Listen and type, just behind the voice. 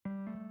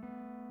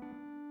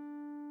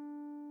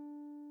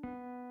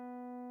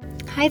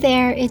Hi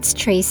there, it's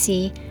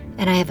Tracy,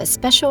 and I have a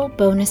special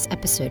bonus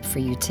episode for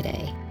you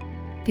today.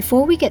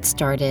 Before we get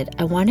started,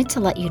 I wanted to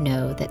let you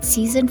know that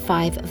Season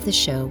 5 of the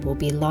show will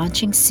be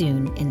launching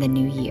soon in the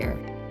new year.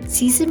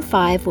 Season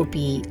 5 will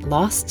be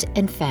Lost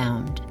and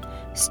Found,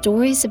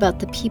 stories about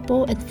the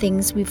people and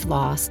things we've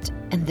lost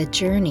and the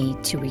journey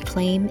to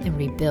reclaim and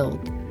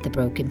rebuild the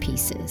broken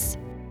pieces.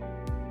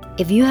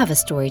 If you have a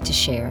story to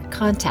share,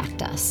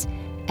 contact us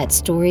at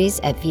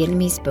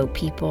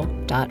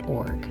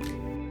stories@vietnameseboatpeople.org.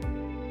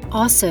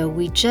 Also,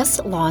 we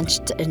just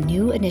launched a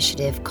new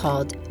initiative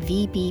called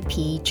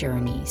VBP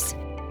Journeys.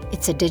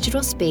 It's a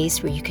digital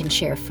space where you can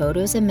share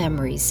photos and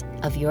memories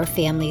of your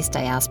family's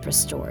diaspora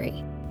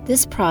story.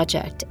 This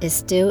project is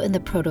still in the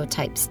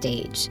prototype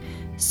stage,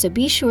 so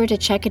be sure to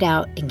check it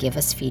out and give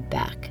us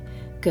feedback.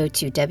 Go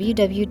to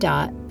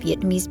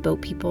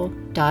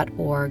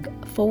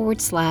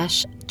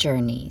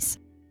www.vietnameseboatpeople.org/journeys.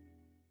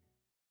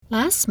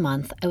 Last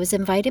month, I was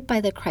invited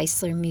by the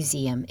Chrysler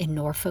Museum in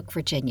Norfolk,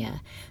 Virginia,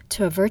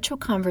 to a virtual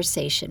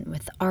conversation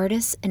with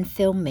artist and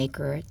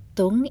filmmaker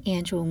Tuấn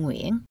Andrew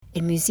Nguyen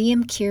and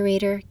museum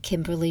curator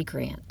Kimberly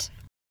Grant.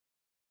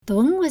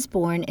 Tuấn was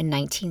born in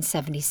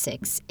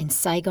 1976 in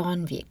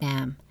Saigon,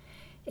 Vietnam.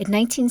 In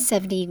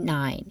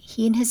 1979,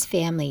 he and his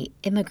family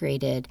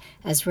immigrated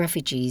as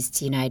refugees to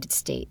the United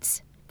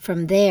States.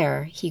 From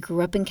there, he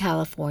grew up in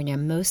California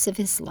most of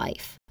his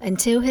life,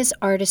 until his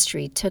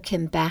artistry took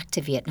him back to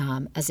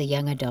Vietnam as a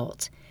young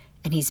adult,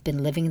 and he's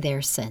been living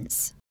there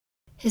since.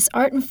 His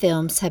art and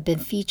films have been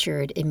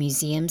featured in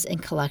museums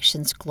and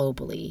collections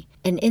globally,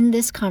 and in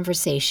this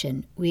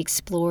conversation, we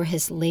explore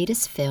his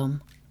latest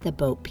film, The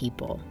Boat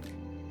People.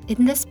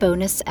 In this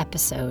bonus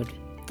episode,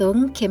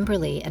 Tuấn,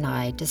 Kimberly, and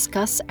I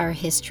discuss our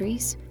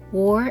histories,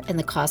 war, and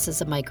the causes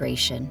of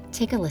migration.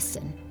 Take a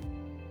listen.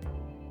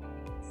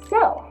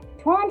 So,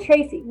 Tuấn,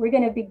 Tracy, we're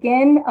going to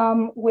begin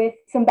with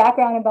some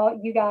background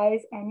about you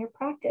guys and your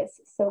practice.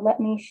 So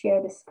let me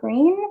share the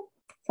screen.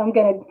 So I'm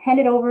going to hand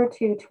it over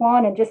to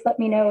Tuấn and just let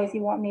me know as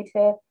you want me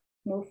to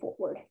move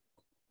forward.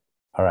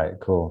 All right,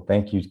 cool.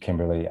 Thank you,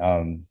 Kimberly.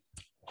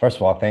 First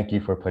of all, thank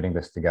you for putting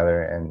this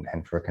together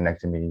and for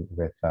connecting me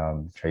with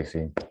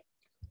Tracy.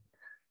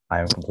 I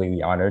am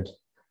completely honored.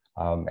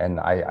 And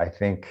I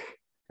think,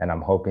 and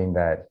I'm hoping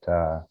that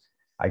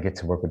I get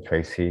to work with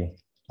Tracy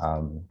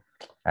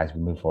as we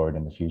move forward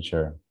in the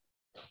future.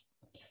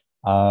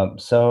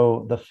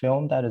 So the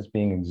film that is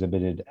being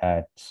exhibited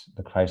at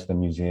the Chrysler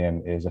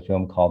Museum is a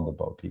film called The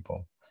Boat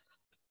People.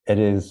 It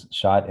is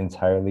shot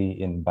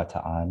entirely in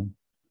Bataan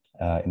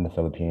in the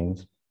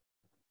Philippines.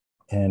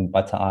 And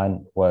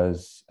Bataan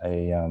was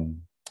a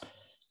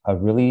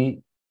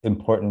really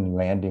important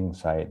landing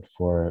site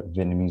for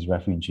Vietnamese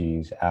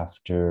refugees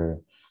after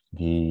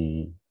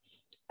the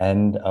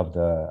end of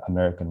the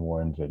American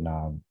War in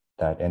Vietnam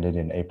that ended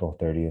in April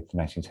 30th,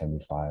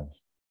 1975.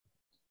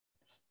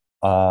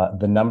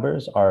 The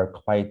numbers are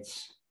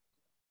quite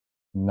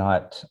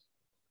not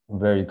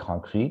very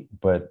concrete,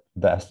 but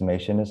the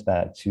estimation is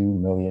that 2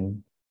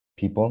 million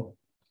people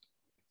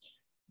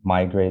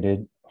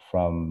migrated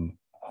from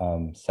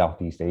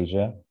Southeast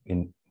Asia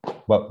in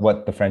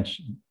what the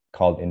French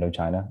called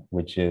Indochina,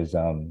 which is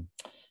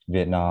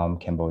Vietnam,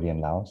 Cambodia,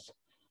 and Laos,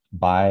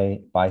 by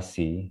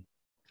sea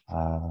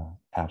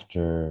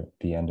after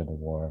the end of the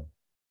war.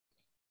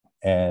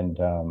 And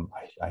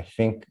I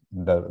think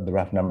the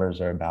rough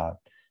numbers are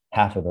about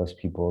half of those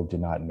people did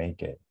not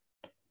make it.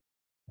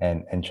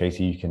 And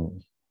Tracy, you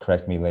can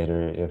correct me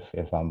later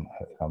if I'm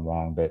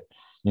wrong, but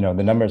you know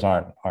the numbers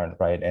aren't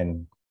right,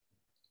 and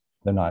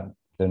they're not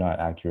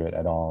accurate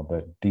at all.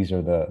 But these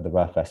are the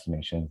rough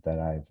estimations that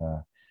I've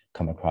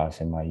come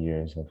across in my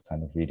years of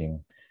kind of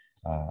reading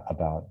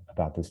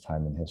about this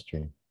time in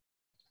history.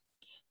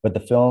 But the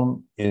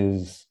film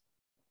is,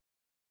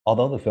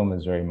 although the film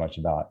is very much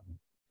about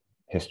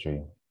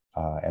history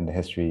and the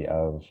history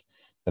of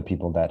the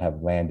people that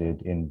have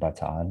landed in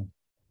Bataan,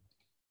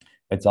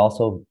 it's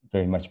also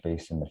very much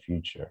based in the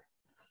future.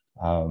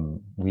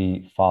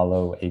 We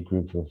follow a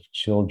group of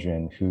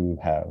children who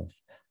have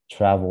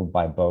traveled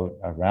by boat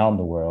around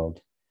the world,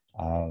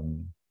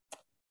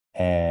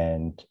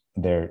 and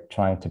they're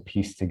trying to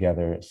piece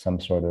together some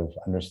sort of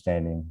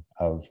understanding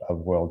of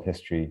world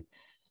history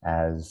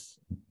as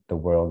the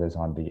world is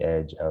on the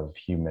edge of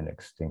human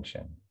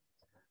extinction.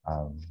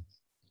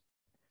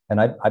 And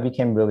I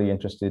became really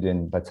interested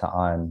in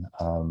Bataan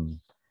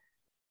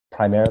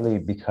primarily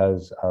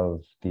because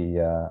of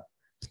the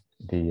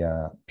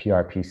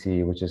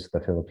PRPC, which is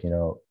the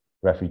Filipino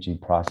Refugee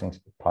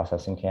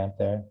Processing Camp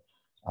there.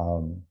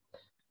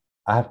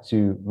 I have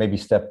to maybe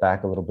step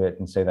back a little bit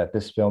and say that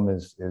this film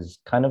is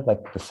kind of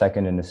like the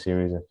second in a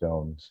series of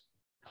films.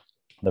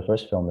 The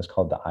first film is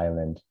called The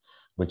Island,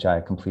 which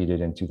I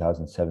completed in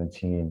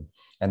 2017.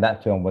 And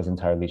that film was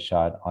entirely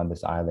shot on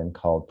this island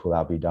called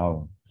Pulau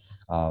Bidong.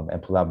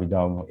 And Pulau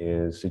Bidong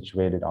is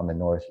situated on the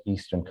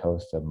northeastern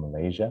coast of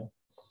Malaysia.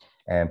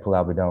 And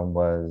Pulau Bidong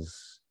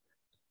was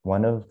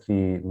one of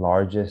the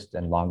largest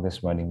and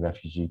longest running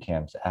refugee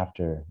camps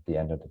after the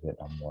end of the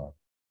Vietnam War.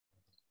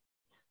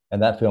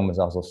 And that film is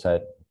also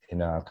set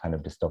in a kind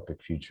of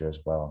dystopic future as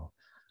well.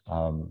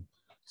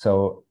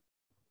 So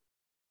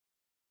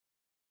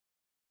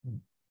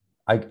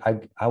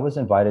I was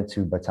invited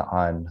to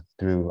Bataan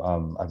through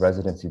a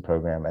residency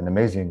program, an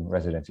amazing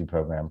residency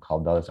program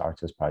called Bellas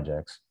Artes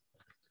Projects,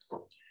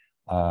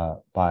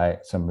 by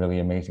some really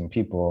amazing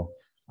people,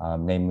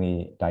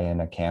 namely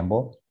Diana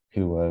Campbell,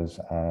 who was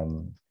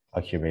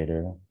a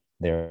curator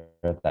there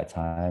at that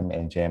time,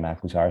 and J.M.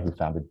 Akuzar, who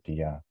founded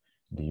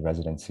the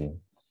residency.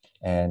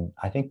 And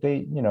I think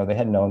they, they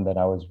had known that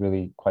I was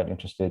really quite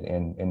interested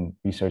in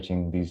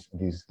researching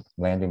these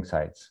landing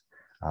sites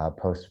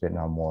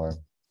post-Vietnam War,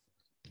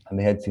 and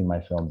they had seen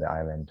my film, The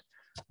Island.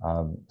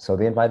 So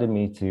they invited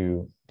me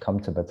to come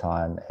to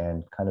Bataan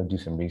and kind of do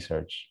some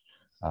research.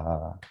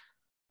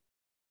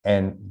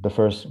 And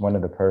one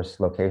of the first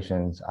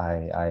locations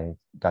I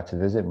got to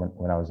visit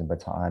when I was in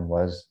Bataan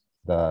was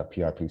the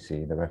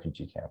PRPC, the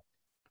refugee camp,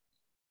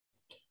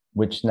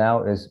 which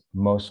now is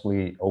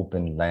mostly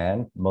open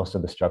land. Most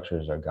of the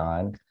structures are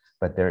gone,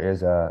 but there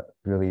is a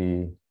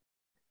really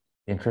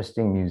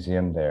interesting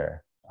museum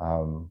there,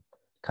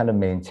 kind of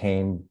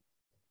maintained.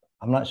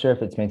 I'm not sure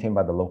if it's maintained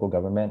by the local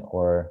government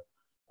or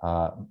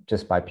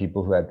just by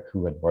people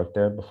who had worked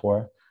there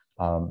before.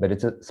 But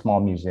it's a small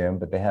museum,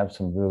 but they have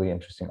some really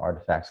interesting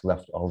artifacts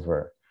left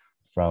over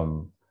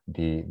from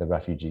the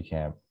refugee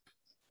camp.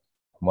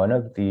 One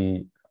of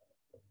the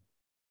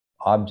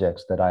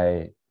objects that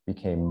I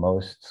became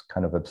most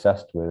kind of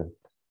obsessed with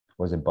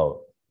was a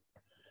boat.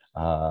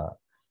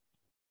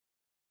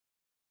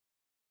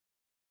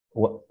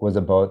 Was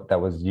a boat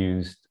that was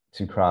used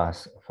to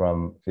cross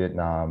from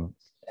Vietnam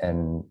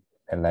and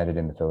landed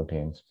in the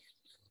Philippines.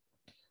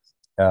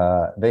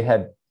 They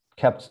had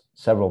kept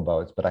several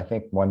boats, but I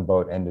think one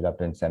boat ended up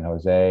in San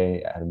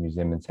Jose at a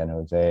museum in San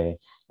Jose,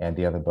 and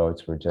the other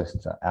boats were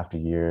just after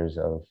years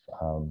of,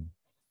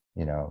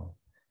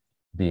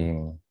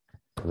 being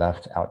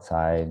left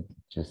outside,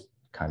 just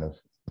kind of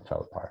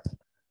fell apart.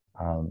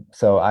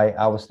 So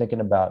I was thinking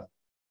about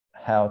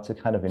how to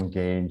kind of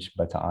engage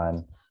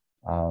Bataan.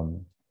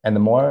 And the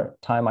more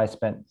time I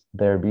spent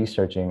there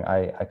researching,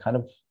 I kind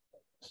of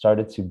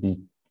started to be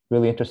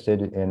really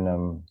interested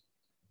in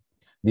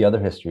the other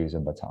histories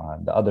of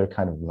Bataan, the other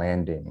kind of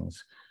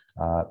landings,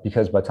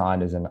 because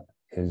Bataan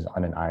is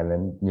on an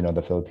island.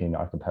 The Philippine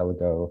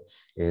archipelago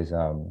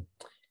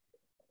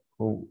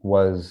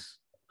was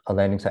a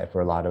landing site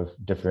for a lot of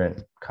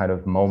different kind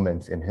of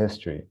moments in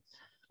history.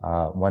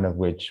 One of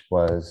which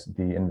was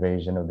the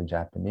invasion of the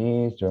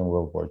Japanese during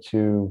World War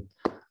II.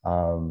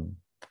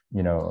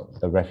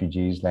 The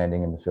refugees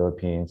landing in the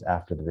Philippines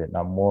after the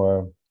Vietnam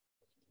War.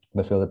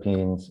 The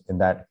Philippines, in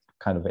that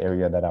kind of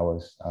area that I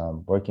was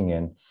working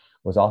in,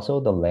 was also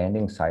the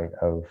landing site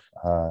of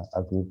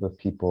a group of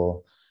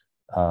people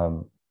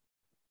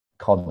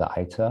called the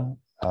Aita,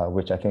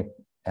 which I think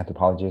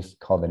anthropologists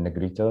call the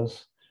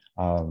Negritos.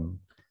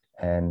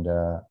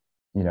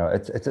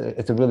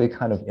 It's a really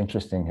kind of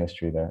interesting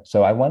history there.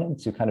 So I wanted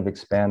to kind of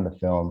expand the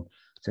film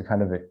to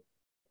kind of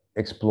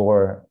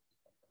explore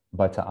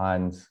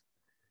Bataan's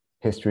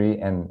history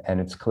and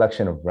its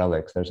collection of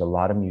relics. There's a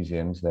lot of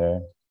museums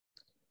there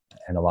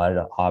and a lot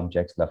of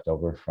objects left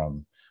over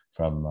from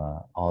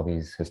all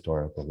these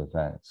historical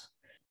events.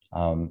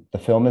 The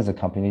film is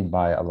accompanied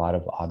by a lot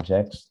of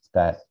objects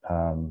that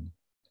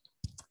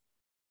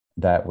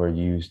were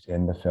used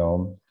in the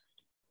film.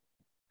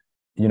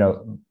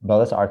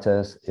 Bellas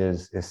Artes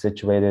is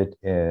situated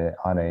in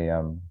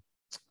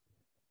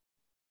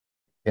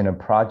a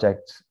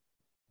project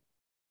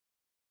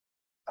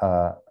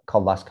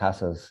called Las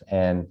Casas,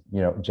 and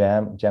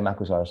J.M.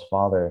 Akuzar's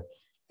father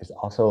is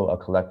also a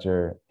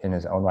collector in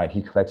his own right.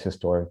 He collects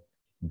historic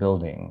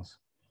buildings.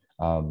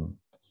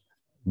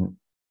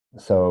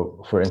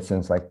 So, for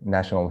instance, like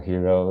national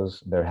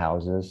heroes, their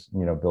houses,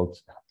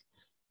 built,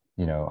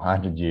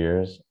 100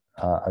 years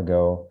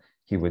ago,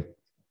 he would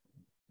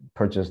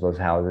purchase those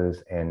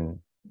houses and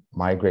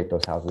migrate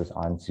those houses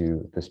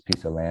onto this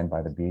piece of land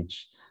by the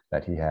beach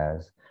that he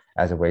has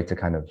as a way to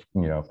kind of,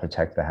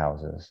 protect the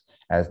houses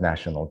as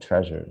national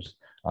treasures.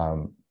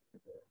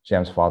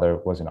 Jam's father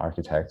was an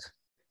architect,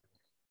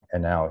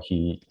 and now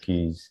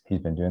he's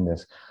been doing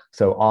this.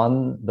 So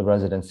on the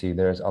residency,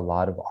 there's a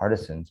lot of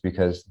artisans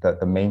because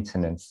the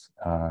maintenance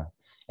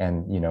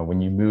and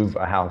when you move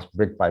a house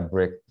brick by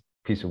brick,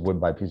 piece of wood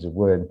by piece of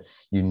wood,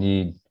 you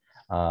need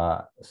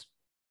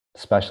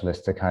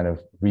specialists to kind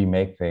of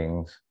remake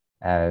things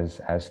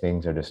as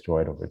things are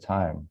destroyed over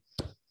time.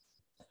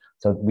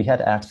 So we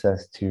had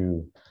access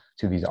to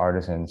these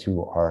artisans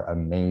who are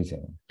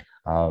amazing.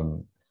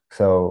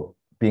 So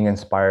being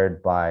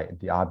inspired by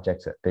the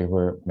objects that they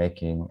were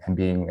making and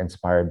being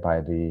inspired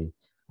by the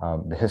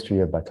history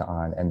of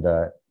Bataan and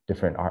the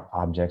different art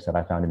objects that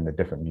I found in the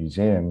different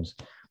museums,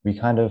 we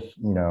kind of,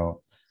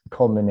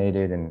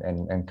 culminated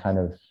and kind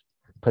of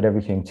put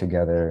everything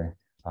together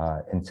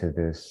into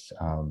this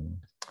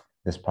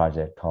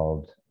project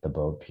called The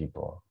Boat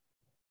People.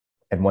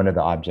 And one of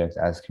the objects,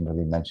 as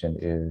Kimberly mentioned,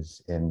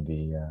 is in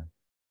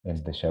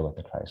the show with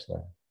the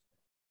Chrysler.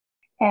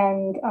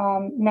 And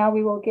now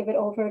we will give it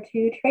over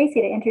to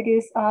Tracy to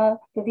introduce the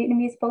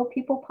Vietnamese Boat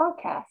People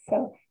podcast.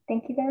 So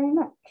Thank you very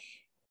much.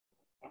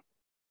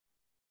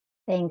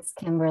 Thanks,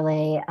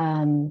 Kimberly.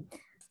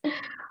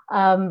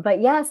 But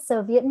yes,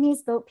 so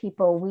Vietnamese Boat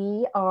People,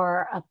 we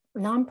are a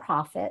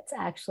nonprofit,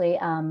 actually.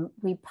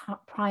 We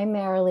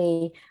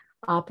primarily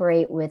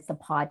operate with the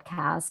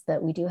podcast,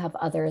 but we do have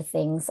other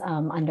things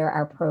under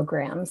our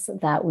programs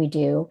that we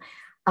do.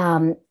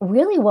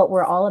 Really, what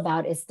we're all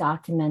about is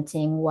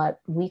documenting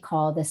what we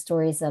call the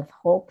stories of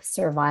hope,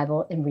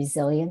 survival, and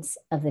resilience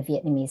of the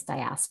Vietnamese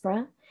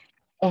diaspora.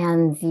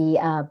 And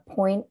the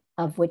point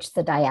of which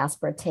the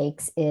diaspora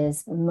takes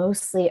is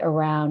mostly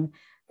around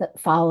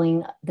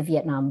following the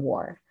Vietnam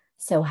War.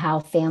 So how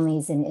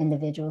families and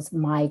individuals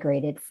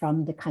migrated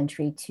from the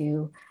country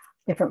to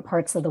different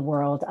parts of the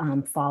world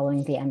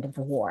following the end of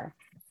the war.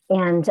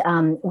 And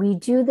we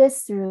do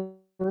this through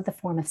the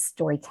form of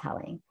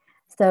storytelling.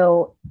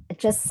 So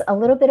just a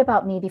little bit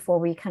about me before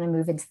we kind of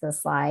move into the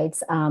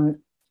slides.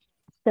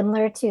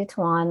 Similar to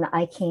Tuan,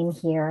 I came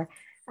here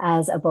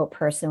as a boat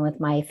person with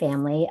my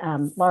family,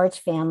 large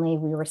family.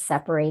 We were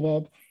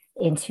separated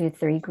into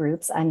 3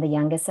 groups. I'm the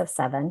youngest of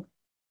 7.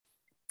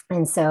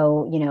 And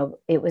so, you know,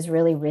 it was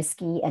really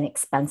risky and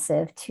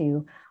expensive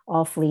to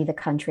all flee the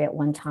country at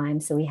one time.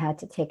 So we had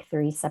to take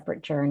 3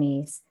 separate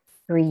journeys,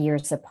 3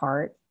 years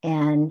apart,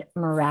 and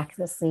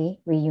miraculously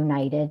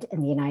reunited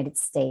in the United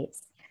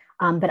States.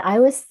 But I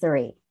was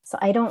 3, so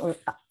I don't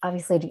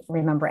obviously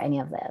remember any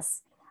of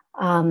this.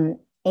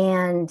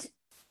 And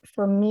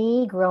for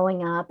me,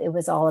 growing up, it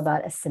was all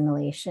about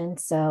assimilation.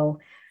 So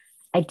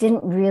I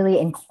didn't really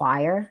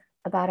inquire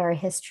about our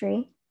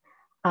history.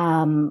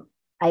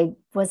 I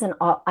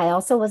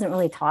also wasn't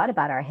really taught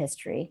about our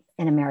history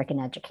in American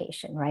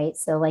education, right?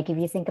 So like if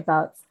you think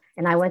about,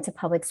 and I went to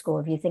public school,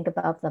 if you think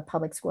about the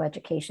public school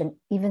education,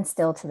 even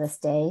still to this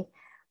day,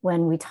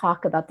 when we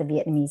talk about the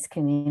Vietnamese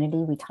community,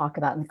 we talk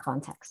about in the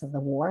context of the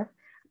war,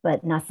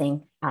 but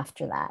nothing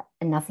after that,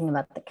 and nothing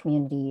about the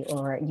community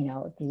or, you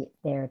know,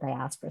 their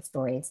diaspora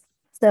stories.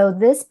 So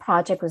this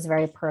project was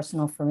very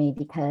personal for me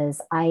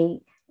because I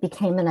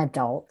became an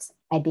adult.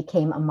 I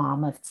became a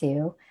mom of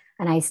 2.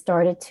 And I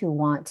started to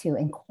want to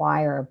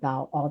inquire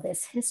about all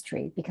this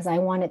history because I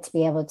wanted to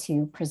be able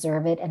to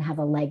preserve it and have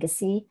a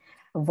legacy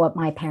of what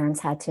my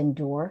parents had to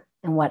endure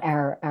and what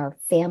our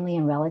family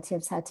and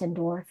relatives had to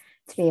endure,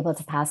 to be able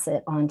to pass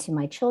it on to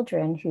my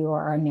children who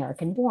are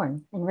American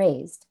born and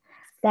raised.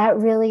 That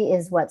really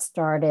is what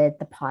started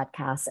the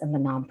podcast and the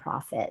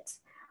nonprofit.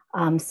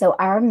 So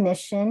our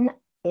mission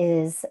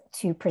is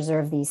to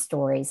preserve these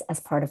stories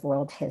as part of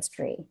world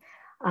history.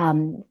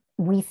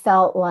 We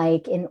felt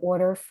like in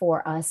order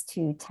for us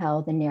to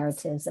tell the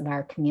narratives of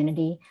our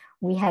community,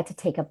 we had to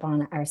take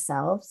upon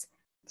ourselves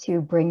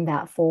to bring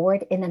that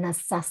forward in an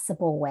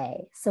accessible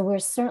way. So we're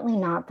certainly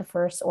not the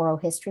first oral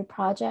history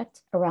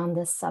project around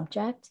this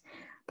subject,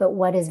 but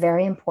what is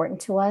very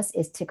important to us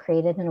is to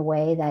create it in a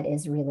way that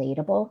is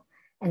relatable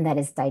and that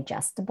is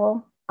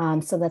digestible,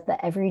 so that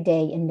the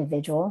everyday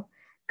individual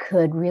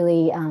could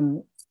really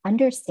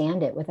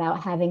understand it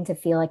without having to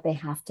feel like they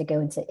have to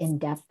go into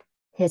in-depth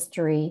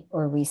history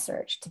or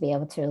research to be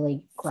able to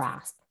really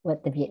grasp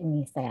what the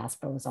Vietnamese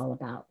diaspora was all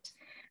about.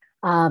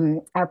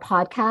 Our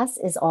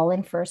podcast is all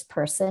in first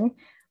person.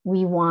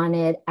 We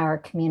wanted our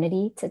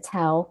community to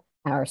tell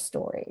our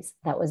stories.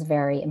 That was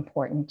very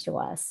important to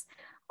us.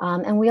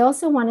 And we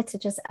also wanted to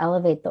just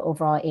elevate the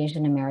overall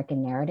Asian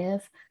American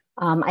narrative.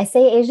 I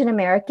say Asian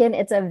American,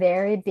 it's a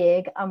very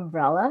big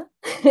umbrella.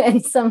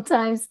 And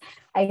sometimes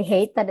I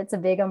hate that it's a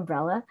big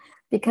umbrella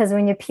because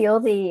when you peel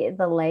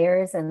the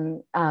layers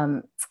and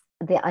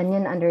the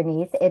onion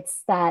underneath,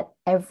 it's that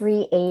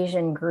every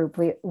Asian group,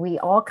 we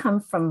all come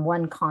from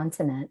one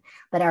continent,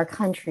 but our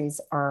countries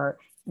are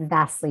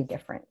vastly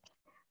different,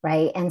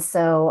 right? And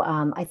so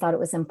I thought it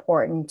was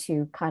important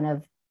to kind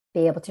of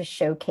be able to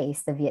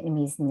showcase the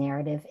Vietnamese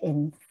narrative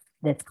in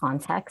this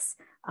context,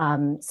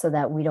 so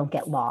that we don't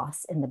get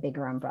lost in the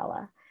bigger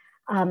umbrella.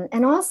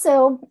 And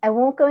also, I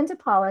won't go into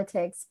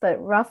politics,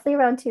 but roughly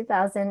around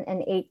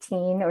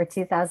 2018 or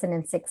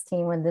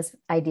 2016, when this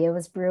idea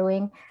was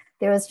brewing,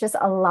 there was just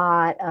a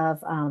lot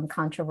of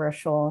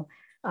controversial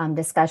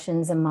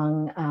discussions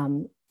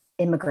among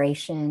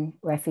immigration,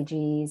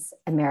 refugees,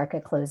 America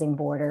closing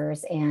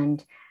borders.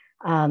 And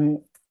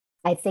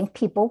I think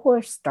people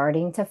were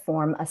starting to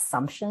form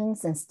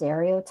assumptions and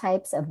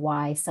stereotypes of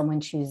why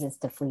someone chooses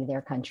to flee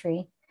their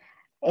country.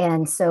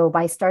 And so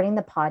by starting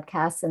the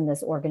podcast and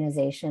this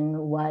organization,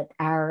 what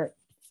our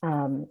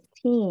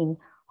team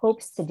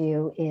hopes to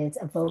do is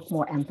evoke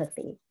more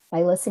empathy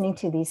by listening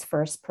to these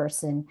first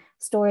person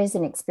stories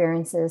and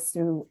experiences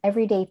through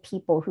everyday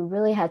people who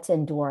really had to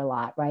endure a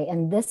lot, right?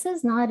 And this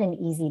is not an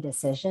easy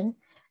decision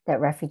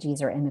that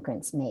refugees or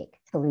immigrants make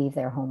to leave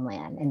their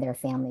homeland and their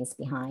families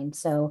behind.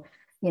 So,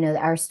 you know,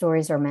 our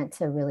stories are meant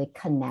to really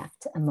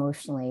connect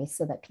emotionally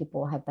so that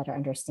people have better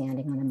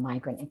understanding on a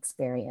migrant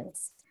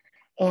experience.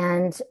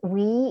 And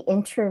we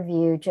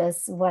interview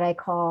just what I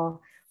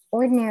call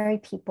ordinary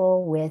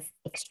people with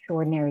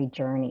extraordinary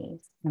journeys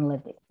and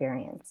lived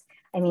experience.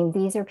 I mean,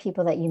 these are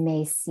people that you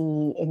may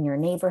see in your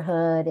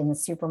neighborhood, in the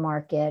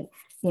supermarket,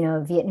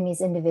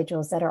 Vietnamese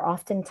individuals that are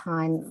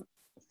oftentimes,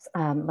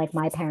 like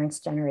my parents'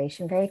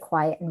 generation, very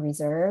quiet and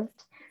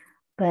reserved,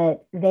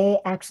 but they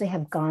actually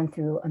have gone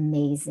through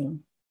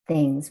amazing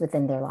things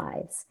within their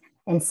lives.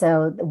 And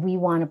so we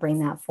want to bring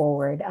that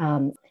forward.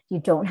 You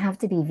don't have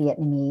to be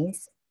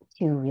Vietnamese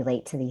to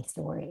relate to these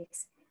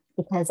stories,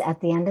 because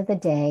at the end of the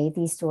day,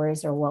 these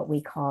stories are what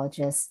we call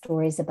just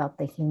stories about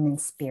the human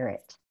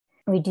spirit.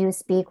 We do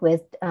speak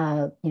with,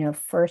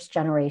 first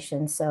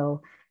generation,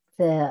 so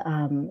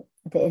the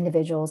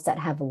individuals that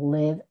have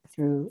lived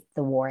through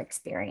the war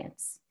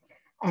experience.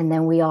 And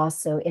then we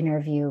also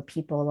interview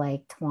people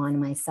like Tuan and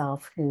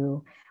myself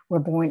who were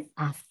born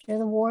after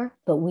the war,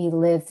 but we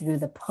lived through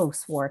the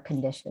post-war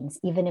conditions,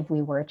 even if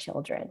we were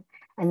children.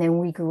 And then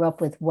we grew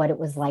up with what it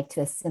was like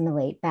to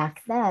assimilate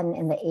back then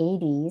in the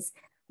 80s,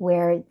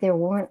 where there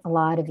weren't a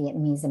lot of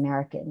Vietnamese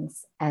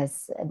Americans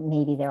as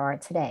maybe there are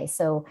today.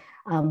 So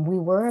we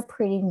were a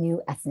pretty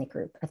new ethnic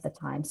group at the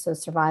time. So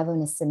survival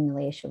and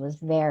assimilation was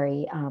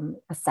very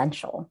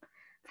essential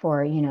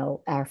for,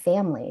 our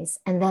families.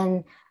 And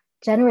then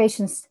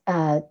generations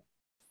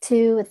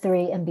 2,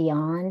 3, and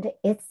beyond,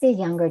 it's the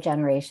younger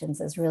generations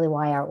is really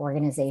why our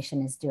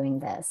organization is doing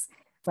this,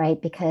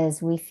 right?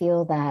 Because we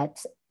feel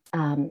that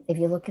if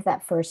you look at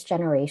that first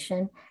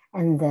generation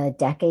and the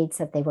decades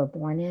that they were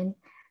born in,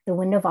 the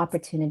window of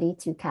opportunity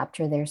to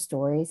capture their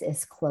stories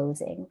is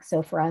closing.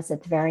 So for us,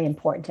 it's very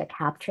important to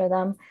capture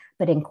them,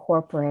 but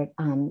incorporate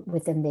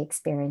within the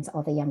experience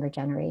all the younger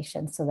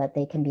generations so that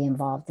they can be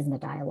involved in the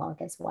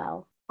dialogue as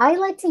well. I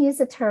like to use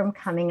the term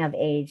coming of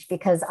age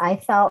because I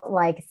felt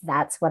like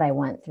that's what I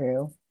went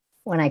through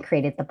when I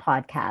created the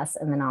podcast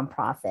and the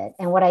nonprofit.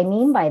 And what I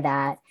mean by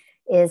that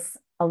is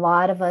a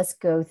lot of us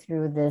go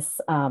through this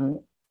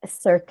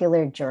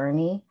circular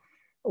journey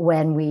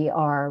when we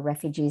are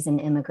refugees and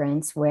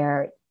immigrants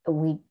where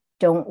we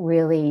don't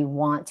really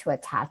want to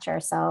attach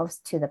ourselves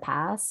to the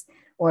past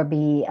or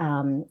be,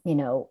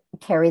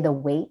 carry the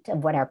weight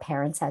of what our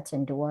parents had to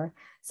endure.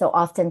 So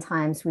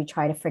oftentimes we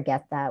try to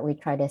forget that. We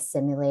try to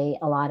assimilate.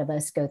 A lot of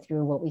us go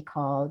through what we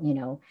call,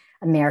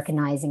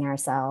 Americanizing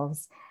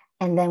ourselves.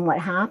 And then what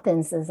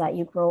happens is that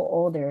you grow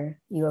older,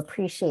 you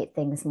appreciate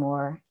things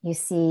more. You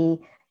see,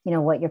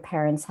 what your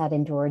parents had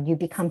endured. You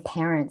become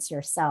parents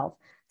yourself.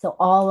 So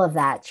all of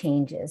that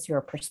changes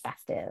your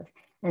perspective.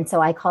 And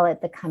so I call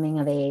it the coming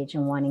of age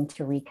and wanting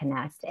to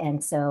reconnect.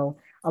 And so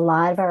a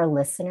lot of our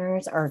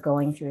listeners are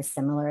going through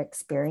similar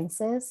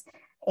experiences.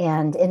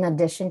 And in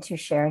addition to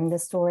sharing the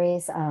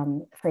stories,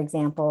 for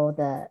example,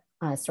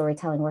 the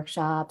storytelling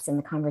workshops and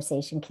the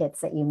conversation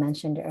kits that you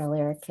mentioned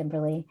earlier,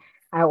 Kimberly,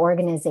 our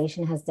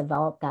organization has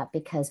developed that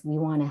because we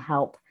want to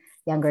help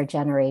younger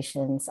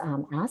generations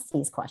ask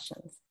these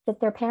questions. Sit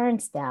their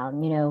parents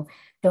down,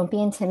 don't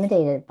be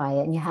intimidated by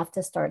it. And you have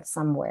to start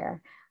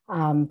somewhere.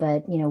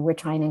 But we're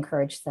trying to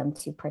encourage them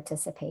to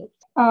participate.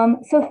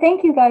 So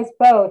thank you guys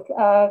both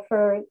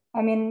for,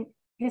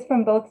 just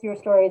from both your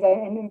stories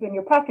and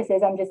your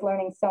practices, I'm just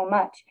learning so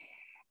much.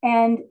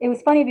 And it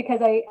was funny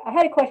because I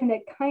had a question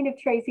that kind of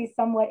Tracy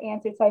somewhat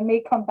answered, so I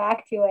may come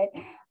back to it.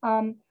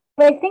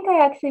 But I think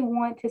I actually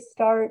want to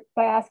start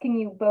by asking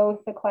you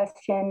both the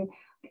question,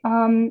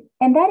 and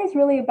that is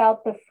really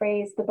about the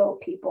phrase, the boat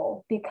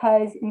people,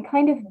 because in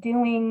kind of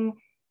doing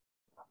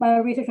my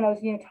research when I was,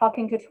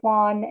 talking to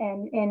Tuan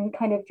and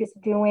kind of just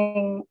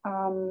doing,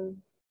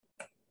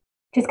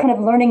 just kind of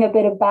learning a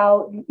bit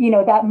about,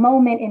 that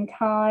moment in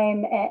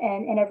time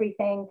and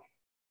everything.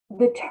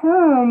 The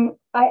term,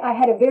 I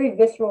had a very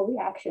visceral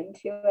reaction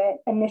to it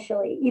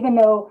initially, even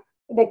though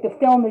like the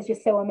film is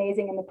just so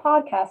amazing and the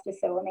podcast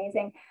is so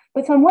amazing.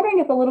 But so I'm wondering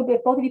if a little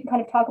bit, both of you can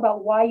kind of talk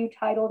about why you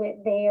titled it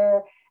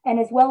there. And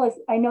as well as,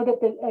 I know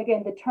that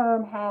the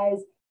term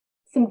has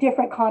some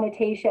different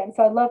connotations.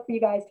 So I'd love for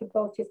you guys to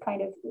both just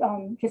kind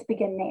of just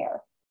begin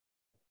there.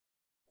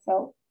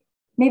 So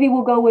maybe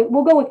we'll go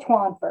with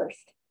Tuan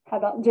first. How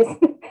about just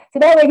so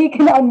that way he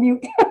can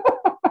unmute.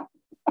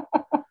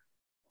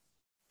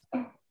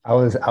 I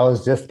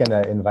was just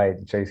gonna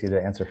invite Tracy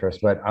to answer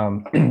first, but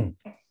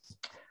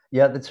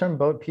yeah, the term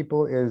boat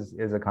people is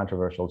a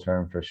controversial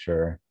term for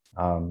sure.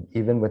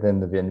 Even within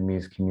the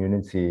Vietnamese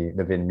community,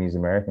 the Vietnamese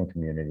American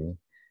community,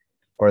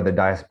 or the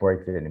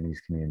diasporic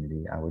Vietnamese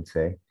community, I would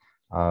say.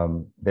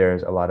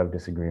 There's a lot of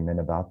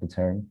disagreement about the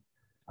term.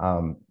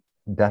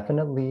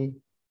 Definitely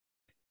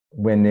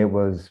when it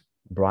was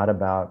brought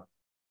about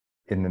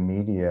in the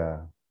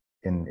media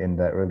in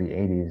the early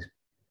 80s,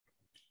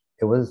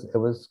 it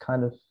was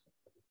kind of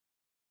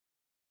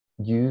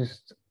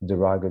used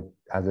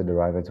as a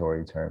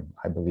derogatory term,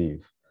 I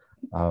believe.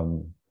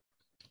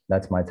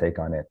 That's my take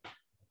on it.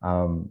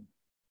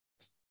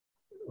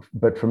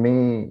 But for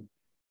me,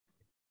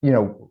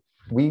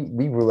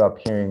 we grew up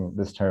hearing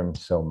this term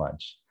so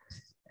much.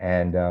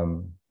 And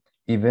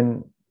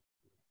even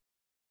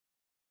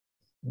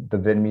the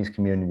Vietnamese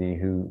community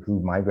who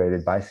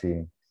migrated by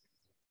sea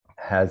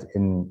has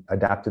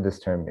adapted this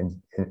term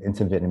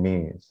into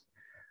Vietnamese,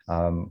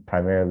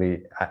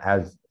 primarily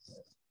as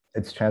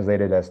it's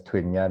translated as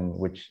Thuyền Nhân,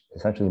 which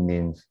essentially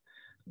means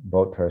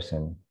boat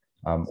person,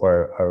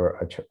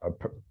 or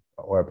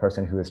a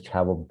person who has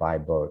traveled by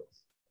boat.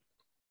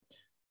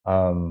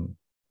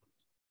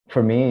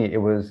 For me,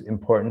 it was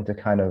important to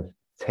kind of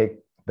take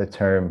the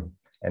term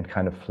and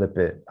kind of flip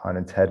it on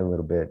its head a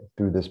little bit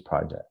through this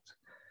project.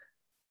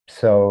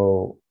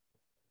 So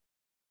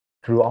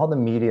through all the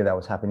media that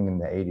was happening in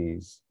the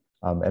 80s,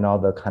 and all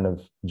the kind of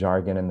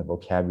jargon and the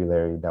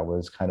vocabulary that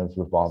was kind of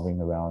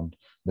revolving around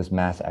this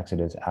mass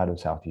exodus out of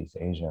Southeast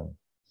Asia,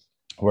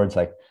 words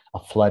like a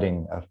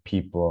flooding of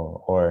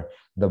people or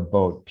the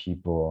boat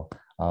people,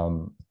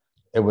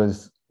 it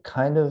was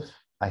kind of,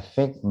 I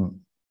think,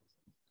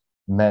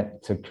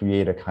 meant to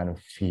create a kind of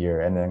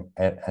fear and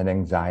an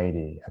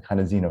anxiety, a kind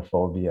of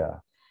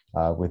xenophobia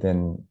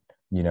within,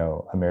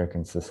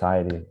 American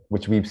society,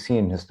 which we've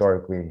seen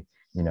historically,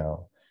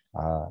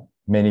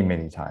 many,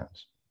 many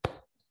times.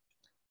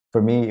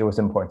 For me, it was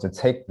important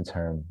to take the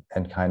term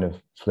and kind of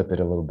flip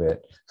it a little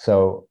bit.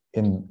 So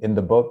in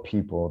the Boat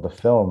People, the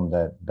film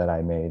that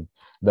I made,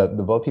 the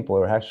Boat People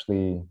are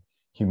actually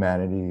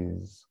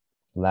humanity's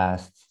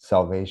last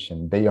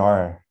salvation. They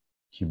are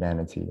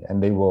humanity,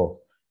 and they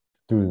will,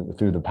 through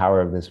the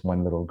power of this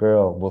one little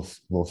girl,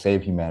 will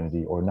save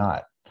humanity or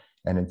not,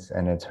 and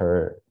it's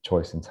her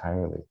choice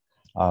entirely.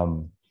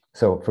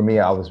 So for me,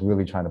 I was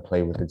really trying to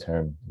play with the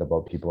term the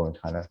Boat People and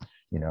kind of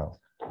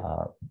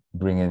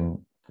bring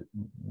in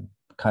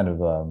kind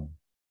of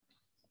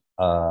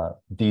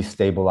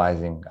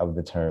destabilizing of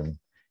the term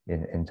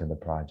into the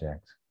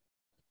project.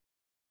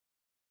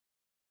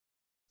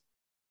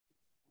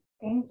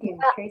 Thank you,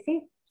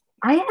 Tracy.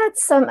 I had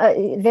some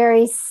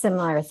very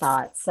similar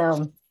thoughts.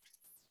 So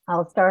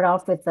I'll start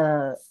off with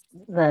the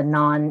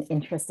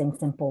non-interesting,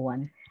 simple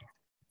one.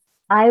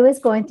 I was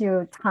going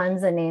through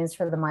tons of names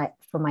for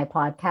my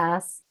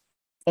podcast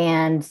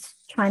and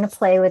trying to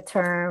play with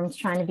terms,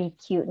 trying to be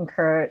cute and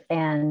curt.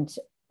 And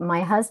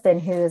my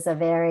husband, who is a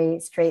very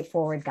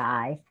straightforward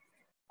guy,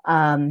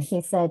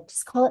 he said,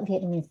 just call it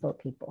Vietnamese Boat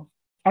People.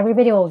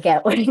 Everybody will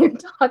get what you're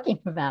talking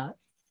about.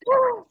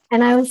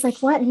 And I was like,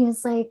 what? And he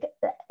was like,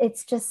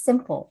 it's just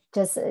simple.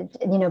 Just,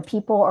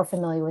 people are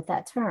familiar with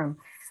that term.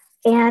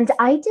 And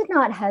I did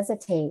not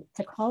hesitate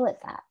to call it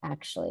that,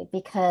 actually,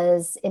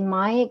 because in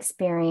my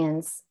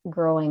experience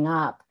growing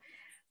up,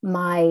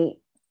 my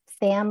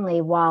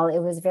family, while it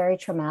was very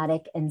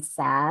traumatic and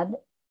sad,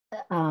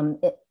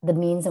 the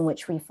means in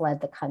which we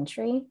fled the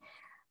country,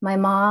 my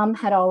mom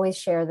had always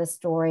shared the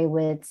story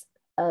with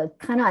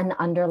kind of an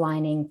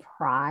underlining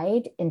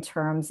pride in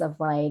terms of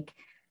like,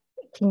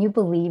 can you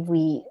believe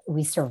we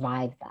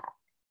survived that?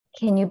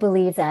 Can you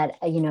believe that,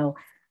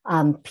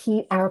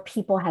 our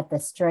people had the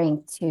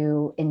strength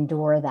to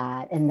endure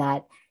that, and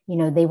that,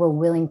 they were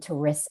willing to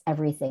risk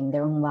everything,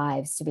 their own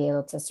lives, to be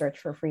able to search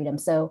for freedom.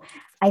 So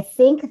I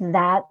think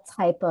that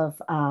type of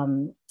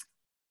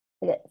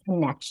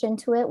connection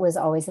to it was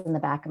always in the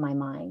back of my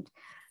mind.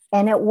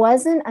 And it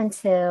wasn't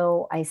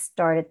until I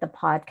started the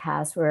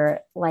podcast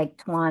where,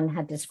 like Tuan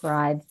had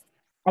described,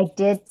 I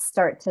did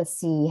start to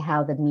see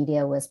how the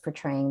media was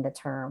portraying the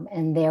term.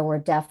 And there were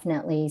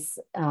definitely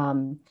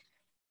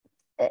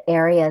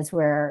areas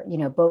where,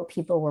 Boat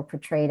People were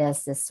portrayed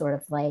as this sort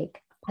of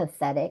like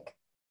pathetic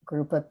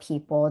group of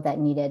people that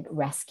needed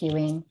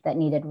rescuing, that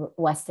needed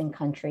Western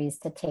countries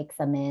to take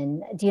them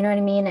in. Do you know what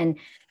I mean?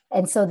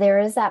 And so there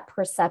is that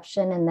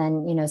perception. And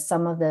then,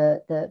 some of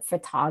the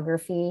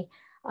photography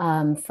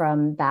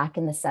from back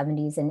in the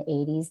 70s and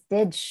 80s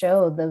did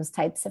show those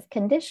types of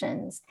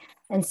conditions.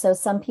 And so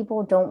some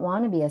people don't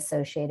want to be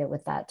associated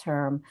with that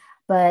term.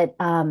 But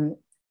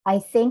I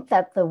think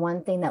that the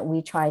one thing that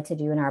we try to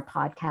do in our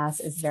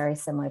podcast is very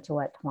similar to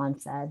what Tuan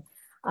said.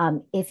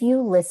 If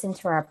you listen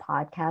to our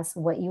podcast,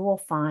 what you will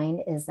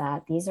find is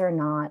that these are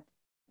not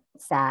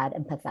sad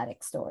and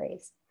pathetic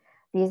stories.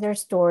 These are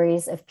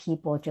stories of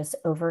people just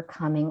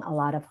overcoming a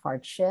lot of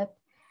hardship,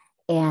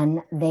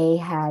 and they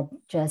had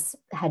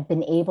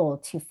been able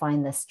to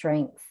find the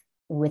strength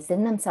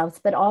within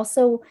themselves, but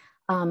also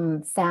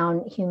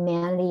found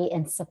humanity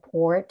and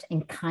support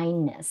and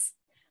kindness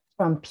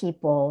from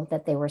people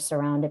that they were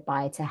surrounded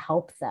by to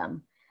help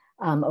them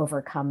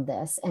overcome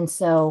this. And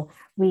so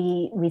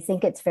we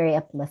think it's very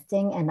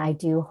uplifting. And I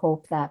do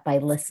hope that by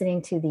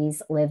listening to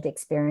these lived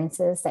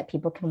experiences, that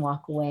people can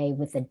walk away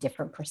with a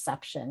different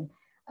perception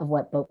of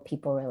what Boat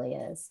People really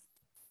is.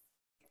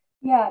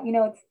 Yeah,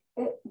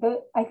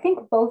 I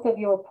think both of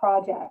your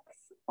projects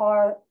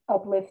are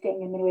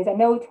uplifting in many ways. I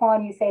know,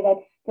 Tuan, you say that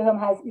the film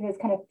has this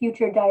kind of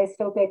future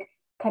dystopic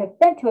kind of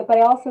bent to it, but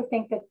I also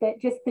think that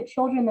just the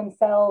children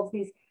themselves,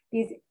 these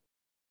the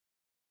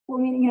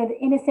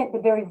innocent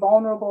but very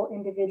vulnerable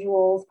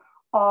individuals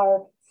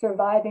are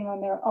surviving on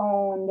their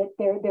own,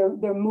 that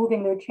they're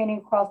moving, they're chaining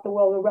across the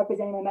world, we're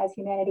representing them as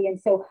humanity. And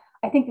so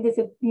I think that this,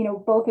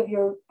 both of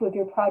your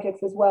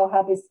projects as well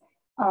have this,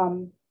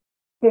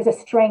 there's a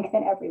strength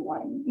in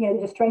everyone,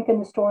 there's a strength in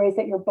the stories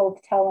that you're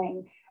both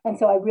telling. And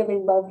so I really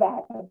love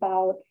that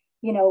about,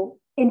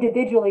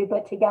 individually,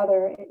 but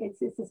together,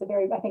 it's a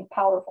very, I think,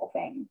 powerful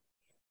thing.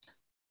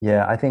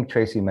 Yeah, I think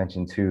Tracy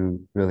mentioned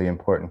two really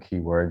important key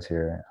words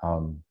here.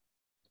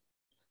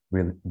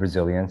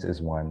 Resilience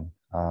is one.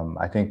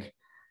 I think,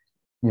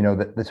 you know,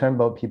 the term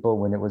boat people,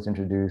 when it was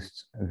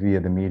introduced via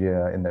the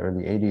media in the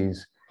early 80s,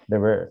 there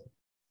were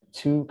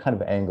two kind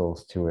of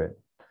angles to it.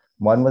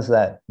 One was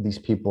that these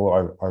people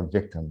are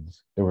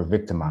victims. They were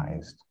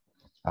victimized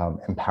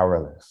and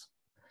powerless.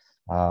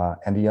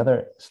 And the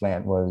other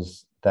slant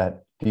was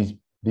that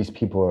these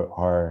people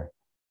are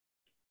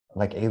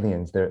like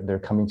aliens. They're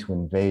coming to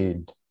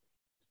invade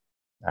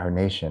our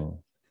nation,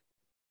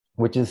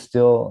 which is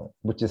still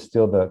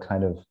the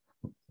kind of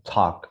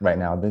talk right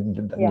now.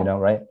 Yeah. You know,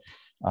 right?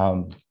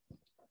 Um,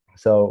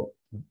 so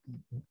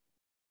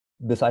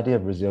this idea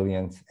of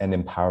resilience and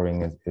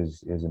empowering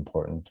is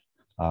important.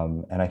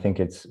 And I think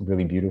it's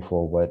really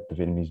beautiful what the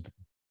Vietnamese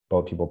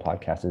Boat People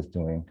podcast is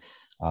doing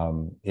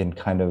in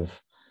kind of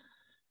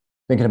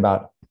thinking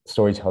about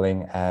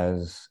storytelling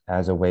as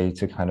a way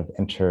to kind of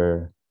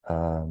enter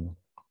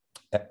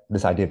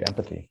this idea of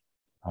empathy,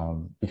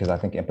 because I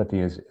think empathy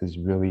is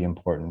really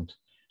important.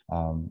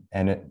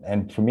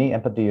 And for me,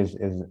 empathy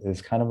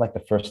is kind of like the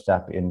first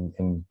step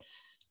in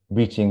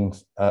reaching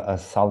a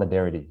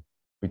solidarity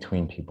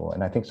between people.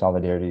 And I think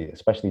solidarity,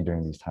 especially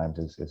during these times,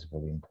 is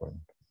really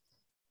important.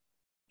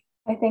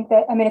 I think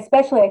that, I mean,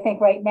 especially I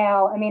think right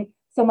now, I mean,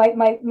 so my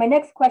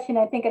next question,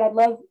 I think, and I'd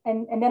love,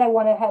 and then I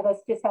want to have us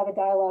just have a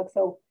dialogue.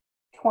 So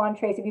Tuan,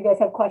 Trace, if you guys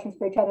have questions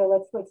for each other,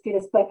 let's do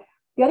this. But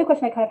the other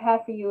question I kind of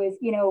have for you is,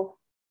 you know,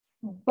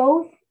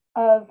 both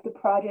of the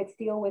projects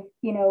deal with,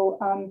 you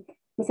know,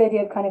 this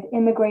idea of kind of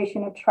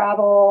immigration, of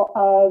travel,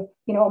 of,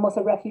 you know, almost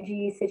a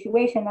refugee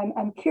situation.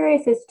 I'm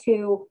curious as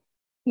to,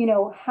 you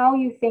know, how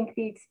you think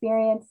the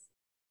experience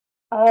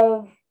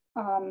of,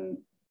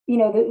 you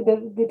know,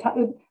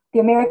 the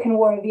American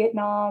War in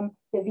Vietnam,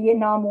 the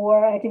Vietnam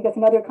War. I think that's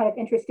another kind of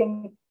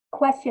interesting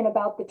question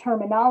about the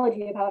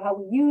terminology, about how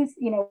we use,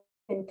 you know,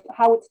 and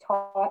how it's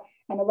taught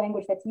and the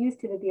language that's used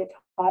to be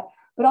taught.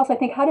 But also, I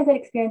think, how does that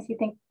experience, you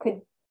think,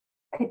 could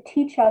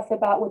teach us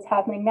about what's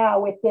happening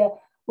now with the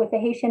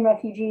Haitian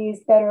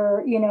refugees that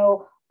are, you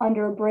know,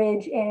 under a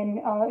bridge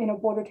in a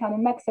border town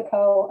in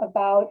Mexico,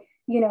 about,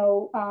 you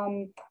know,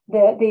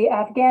 the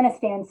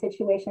Afghanistan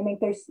situation. I think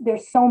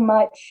there's so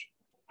much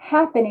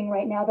happening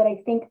right now that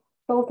I think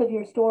both of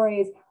your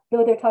stories,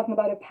 though they're talking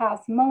about a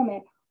past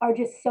moment, are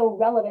just so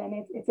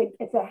relevant.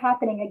 It's a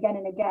happening again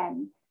and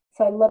again.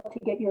 So I'd love to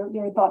get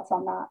your thoughts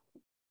on that.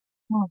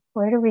 Well,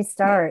 where do we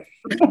start?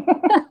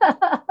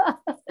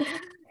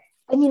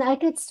 I mean, I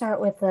could start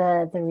with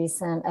the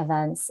recent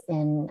events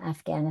in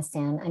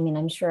Afghanistan. I mean,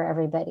 I'm sure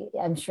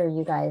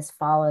you guys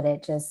followed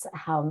it, just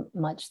how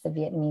much the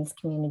Vietnamese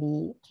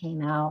community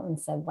came out and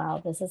said,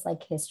 wow, this is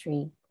like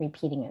history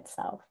repeating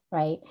itself,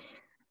 right?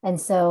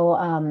 And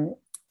so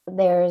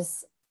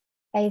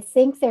I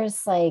think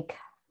there's like,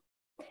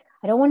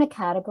 I don't want to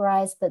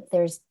categorize, but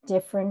there's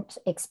different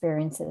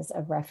experiences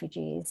of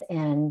refugees.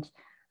 And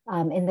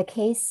in the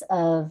case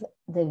of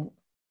the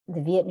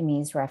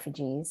Vietnamese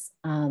refugees,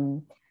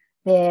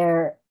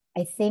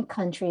 I think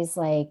countries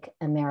like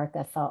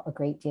America felt a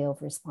great deal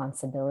of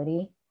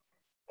responsibility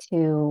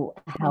to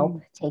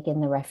help take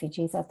in the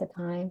refugees at the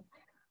time.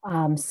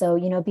 So,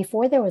 you know,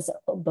 before there was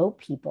boat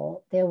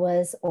people, there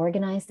was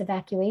organized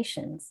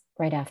evacuations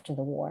right after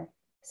the war.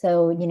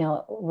 So, you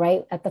know,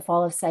 right at the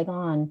fall of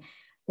Saigon,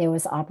 there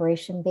was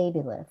Operation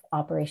Baby Lift,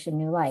 Operation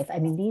New Life. I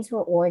mean, these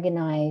were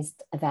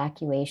organized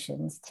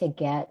evacuations to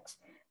get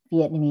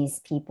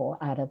Vietnamese people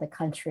out of the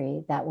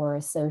country that were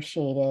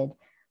associated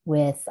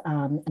with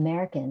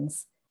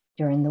Americans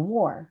during the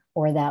war,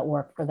 or that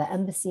worked for the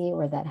embassy,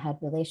 or that had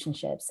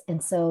relationships.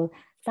 And so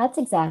that's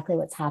exactly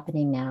what's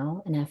happening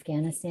now in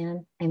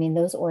Afghanistan. I mean,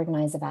 those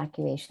organized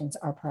evacuations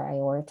are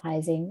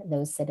prioritizing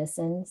those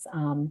citizens.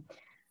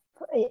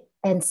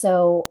 And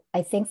so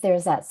I think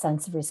there's that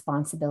sense of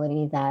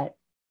responsibility that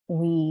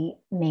we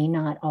may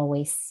not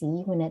always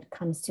see when it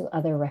comes to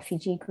other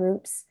refugee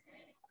groups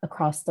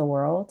across the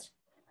world.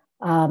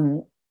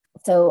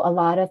 So a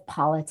lot of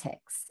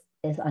politics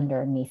is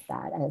underneath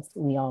that, as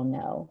we all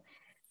know.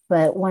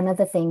 But one of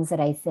the things that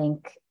I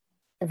think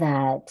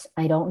that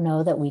I don't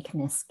know that we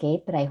can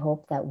escape, but I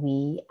hope that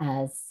we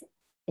as,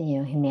 you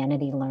know,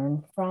 humanity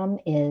learn from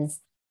is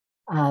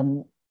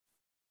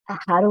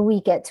how do we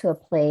get to a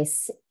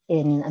place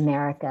in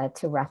America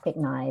to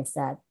recognize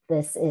that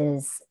this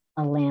is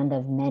a land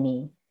of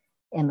many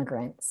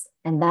immigrants?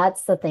 And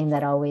that's the thing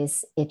that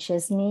always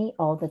itches me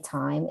all the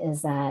time,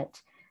 is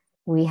that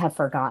we have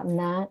forgotten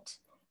that.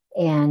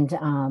 And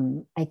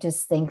I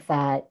just think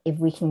that if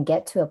we can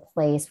get to a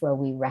place where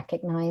we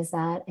recognize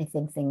that, I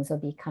think things will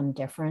become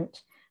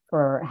different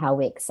for how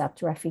we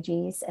accept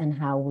refugees and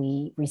how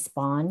we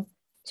respond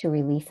to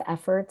relief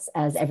efforts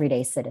as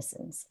everyday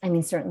citizens. I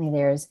mean, certainly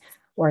there's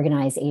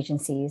organized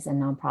agencies and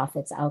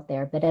nonprofits out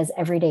there, but as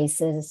everyday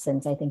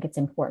citizens, I think it's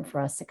important for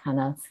us to kind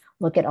of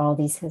look at all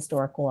these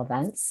historical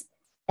events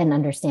and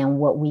understand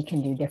what we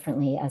can do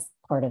differently as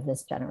part of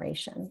this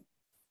generation.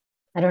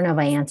 I don't know if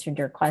I answered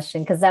your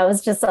question because that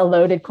was just a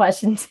loaded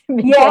question to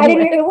begin Yeah, I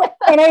didn't, with.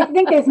 and I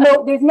think there's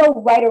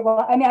no right or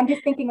wrong. I mean, I'm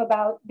just thinking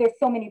about there's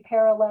so many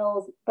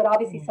parallels, but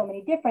obviously so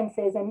many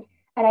differences, and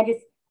I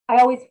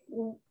always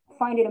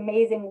find it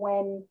amazing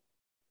when,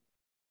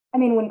 I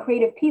mean, when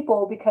creative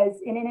people, because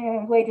in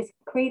a way, just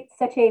create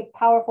such a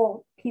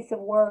powerful piece of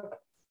work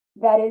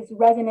that is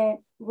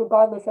resonant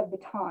regardless of the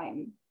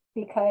time,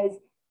 because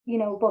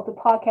both the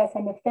podcast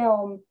and the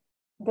film,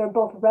 they're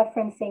both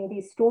referencing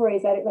these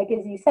stories that, like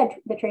as you said,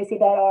 the Tracy,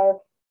 that are,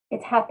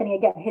 it's happening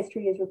again.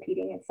 History is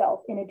repeating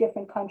itself in a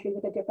different country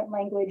with a different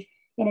language,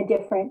 in a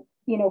different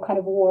kind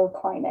of war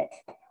climate.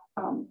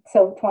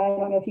 So Twan, I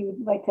don't know if you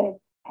would like to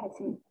add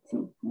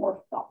some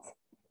more thoughts.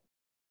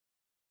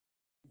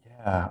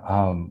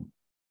 Yeah.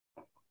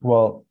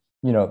 Well,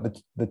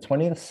 the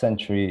 20th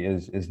century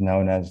is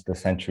known as the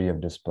century of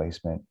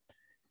displacement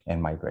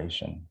and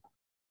migration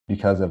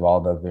because of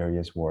all the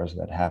various wars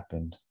that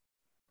happened.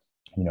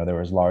 There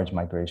was large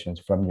migrations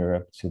from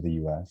Europe to the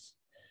US.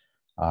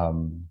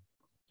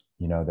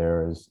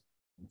 There was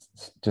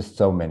just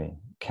so many,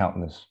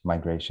 countless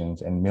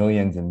migrations and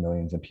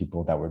millions of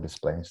people that were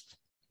displaced.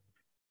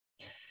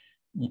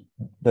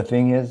 The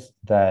thing is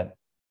that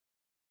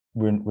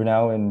we're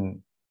now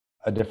in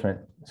a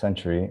different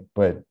century,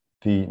 but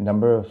the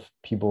number of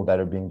people that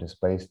are being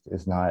displaced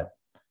is not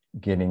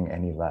getting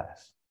any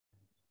less.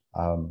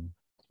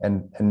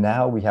 And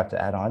now we have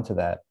to add on to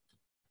that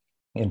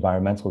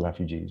environmental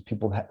refugees,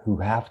 people who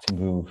have to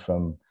move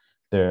from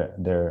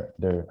their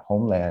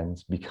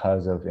homelands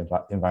because of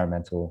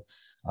environmental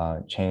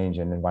change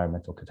and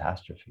environmental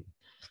catastrophe.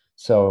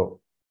 So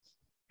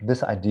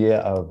this idea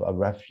of a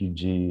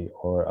refugee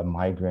or a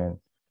migrant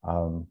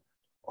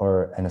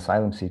or an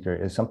asylum seeker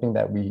is something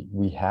that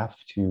we have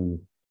to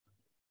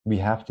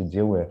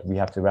deal with. We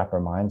have to wrap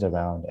our minds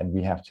around, and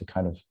we have to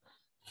kind of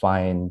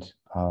find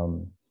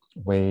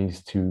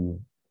ways to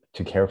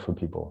care for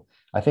people.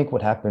 I think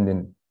what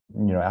happened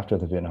after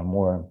the Vietnam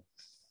War,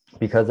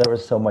 because there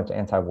was so much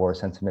anti-war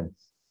sentiment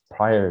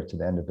prior to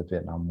the end of the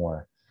Vietnam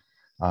War,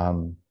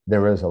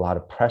 there was a lot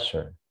of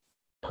pressure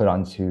put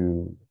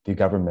onto the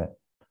government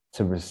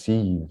to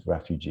receive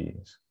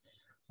refugees.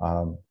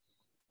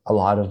 A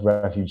lot of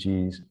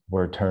refugees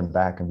were turned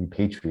back and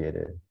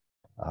repatriated,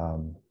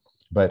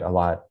 but a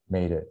lot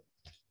made it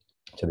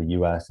to the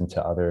US and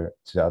to other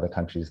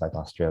countries like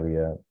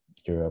Australia,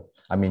 Europe.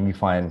 I mean, you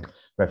find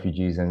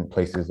refugees in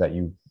places that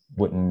you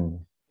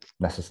wouldn't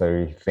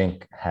necessarily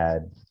think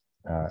had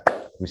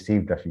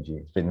received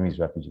refugees, Vietnamese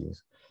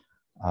refugees.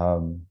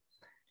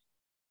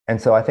 And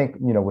so I think,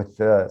 with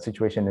the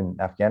situation in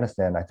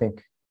Afghanistan, I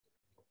think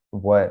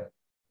what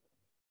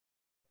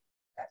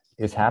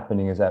is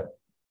happening is that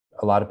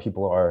a lot of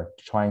people are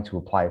trying to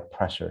apply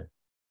pressure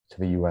to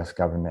the US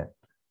government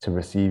to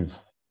receive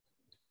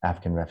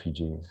Afghan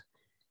refugees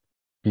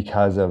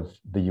because of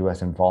the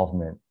US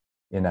involvement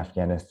in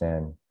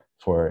Afghanistan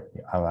for,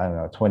 I don't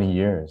know, 20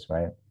 years,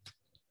 right?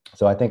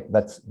 So I think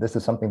this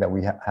is something that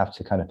we have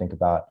to kind of think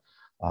about,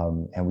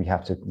 and we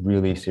have to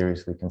really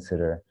seriously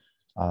consider,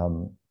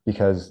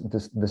 because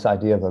this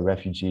idea of a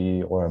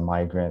refugee or a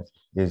migrant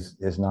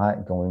is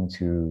not going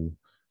to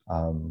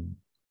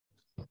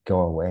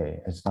go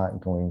away. It's not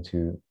going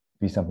to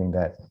be something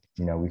that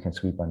we can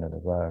sweep under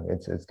the rug.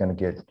 It's going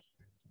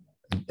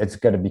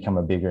to become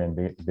a bigger and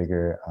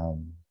bigger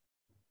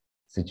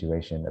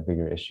situation, a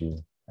bigger issue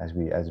as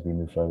we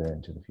move further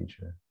into the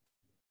future.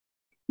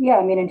 Yeah,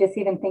 I mean, and just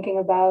even thinking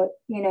about,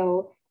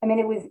 I mean,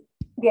 it was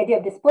the idea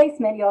of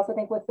displacement. You also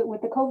think with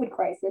the COVID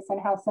crisis and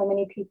how so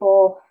many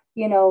people,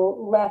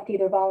 left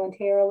either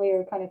voluntarily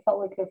or kind of felt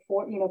like they're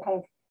kind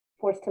of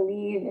forced to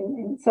leave.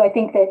 And so I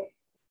think that,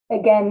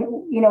 again,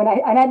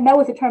 and that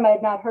was a term I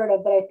had not heard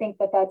of, but I think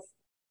that's,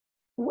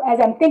 as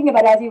I'm thinking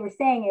about it, as you were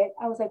saying it,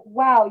 I was like,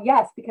 wow,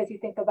 yes, because you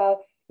think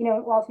about,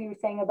 also you were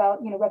saying about,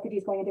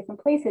 refugees going to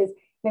different places,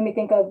 made me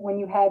think of when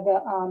you had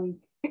the,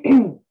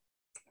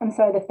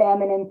 the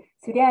famine in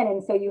Sudan.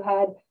 And so you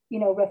had,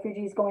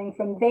 refugees going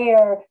from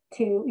there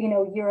to,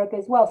 Europe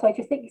as well. So I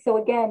just think,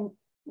 so again,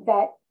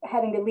 that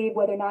having to leave,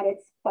 whether or not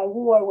it's by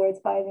war, whether it's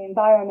by the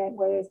environment,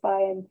 whether it's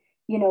by,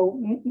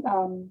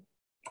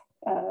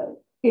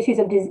 issues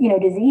of,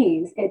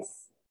 disease,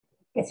 it's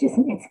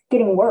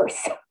getting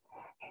worse,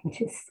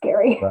 which is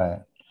scary. Right.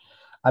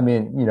 I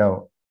mean,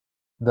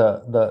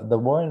 the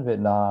war in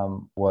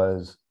Vietnam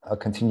was a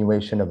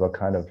continuation of a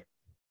kind of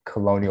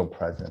colonial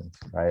presence,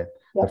 right?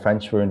 Yeah. The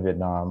French were in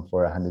Vietnam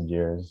for 100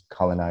 years,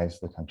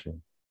 colonized the country.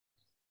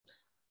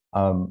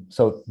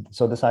 So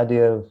this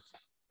idea of,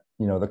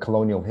 the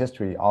colonial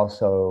history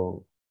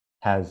also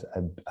has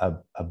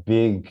a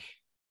big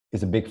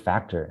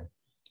factor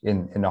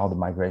in all the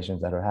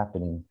migrations that are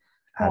happening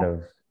out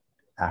of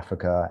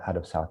Africa, out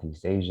of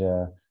Southeast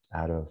Asia,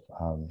 out of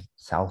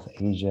South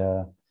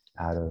Asia,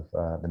 out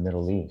of the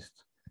Middle East.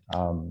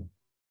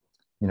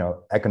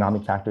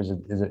 Economic factors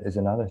is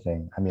another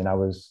thing. I mean, I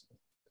was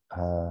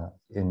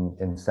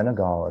in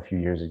Senegal a few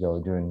years ago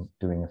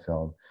doing a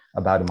film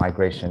about a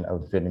migration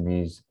of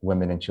Vietnamese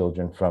women and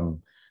children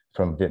from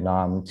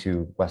Vietnam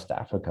to West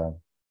Africa.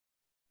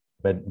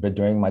 but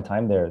during my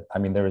time there, I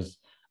mean, there was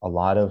a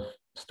lot of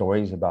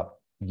stories about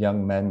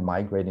young men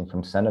migrating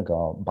from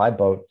Senegal by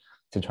boat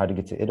to try to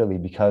get to Italy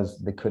because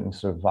they couldn't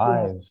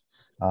survive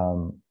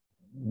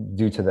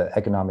due to the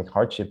economic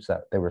hardships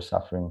that they were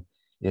suffering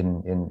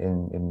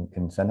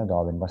in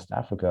Senegal in West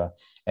Africa.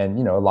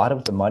 And a lot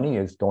of the money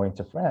is going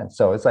to France.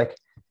 So it's like,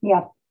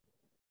 yeah,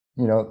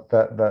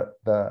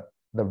 the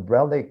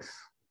relics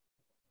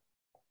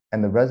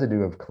and the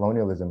residue of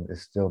colonialism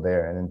is still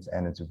there,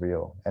 and it's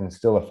real, and it's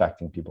still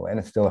affecting people, and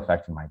it's still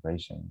affecting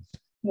migrations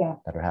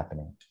that are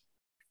happening.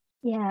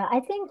 Yeah, I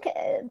think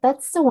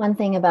that's the one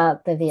thing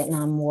about the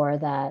Vietnam War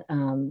that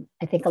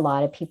I think a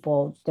lot of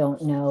people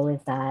don't know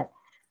is that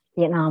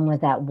Vietnam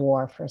was at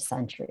war for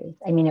centuries.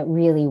 I mean, it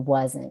really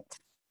wasn't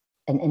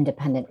an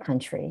independent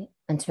country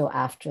until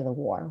after the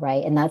war,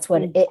 right? And that's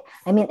what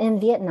I mean, in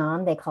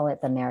Vietnam, they call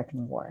it the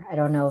American War. I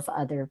don't know if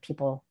other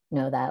people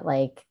know that.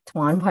 Like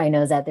Tuan probably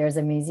knows that there's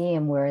a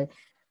museum where,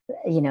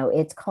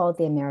 it's called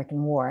the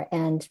American War.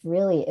 And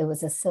really, it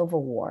was a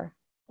civil war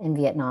in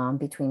Vietnam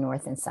between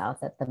North and South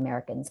that the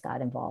Americans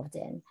got involved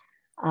in.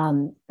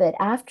 But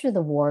after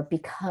the war,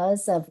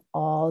 because of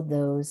all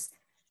those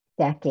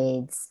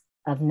decades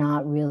of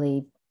not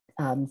really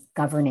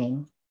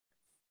governing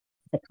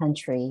the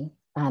country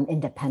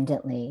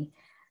independently,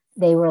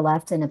 they were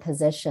left in a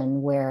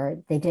position where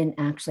they didn't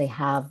actually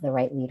have the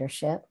right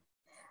leadership.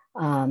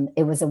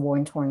 It was a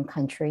war-torn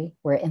country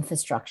where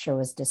infrastructure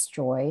was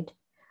destroyed,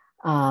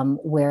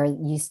 where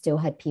you still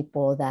had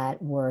people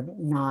that were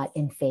not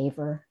in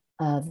favor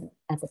of,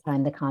 at the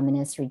time, the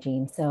communist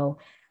regime. So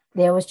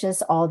there was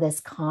just all this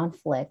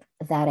conflict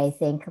that I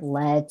think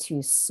led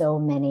to so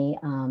many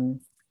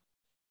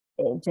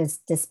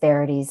just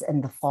disparities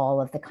in the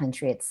fall of the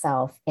country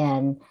itself.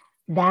 And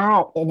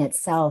that in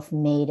itself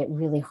made it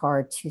really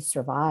hard to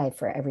survive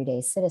for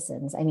everyday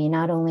citizens. I mean,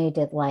 not only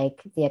did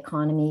the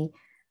economy,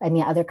 I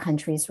mean, other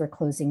countries were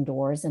closing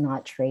doors and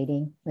not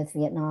trading with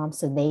Vietnam,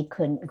 so they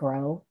couldn't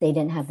grow. They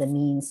didn't have the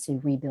means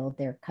to rebuild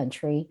their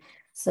country.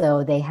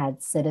 So they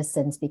had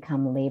citizens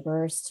become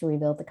laborers to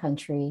rebuild the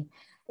country.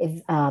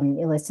 If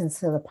you listen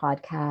to the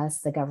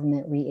podcast, the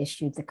government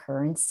reissued the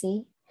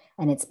currency,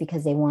 and it's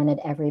because they wanted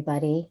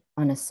everybody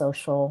on a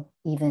social,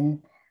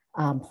 even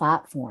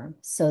platform,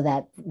 so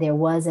that there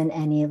wasn't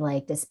any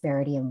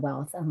disparity in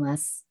wealth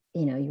unless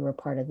you were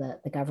part of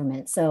the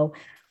government. So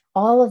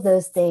all of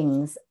those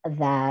things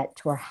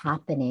that were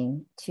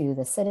happening to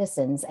the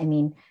citizens, I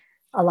mean,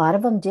 a lot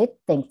of them did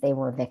think they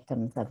were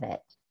victims of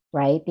it,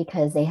 right?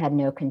 Because they had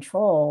no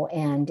control.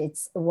 And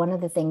it's one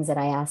of the things that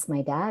I asked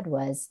my dad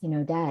was,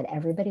 Dad,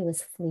 everybody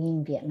was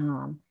fleeing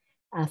Vietnam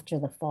after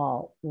the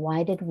fall.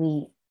 Why did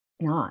we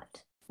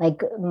not?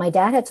 My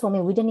dad had told me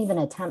we didn't even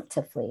attempt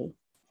to flee.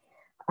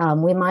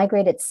 We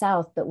migrated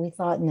south, but we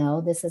thought,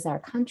 no, this is our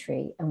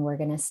country and we're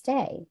going to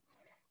stay.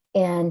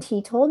 And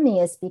he told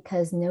me it's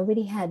because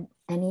nobody had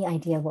any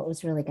idea what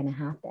was really going to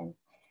happen.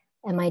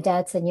 And my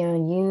dad said,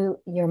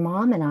 your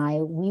mom and I,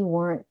 we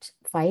weren't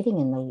fighting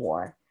in the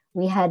war.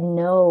 We had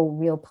no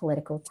real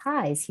political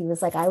ties. He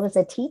was like, I was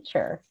a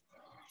teacher.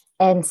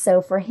 And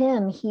so for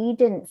him, he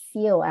didn't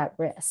feel at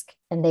risk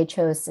and they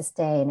chose to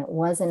stay. And it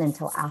wasn't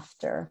until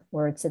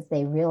afterwards that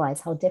they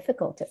realized how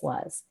difficult it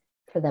was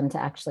for them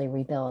to actually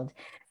rebuild.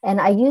 And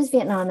I use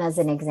Vietnam as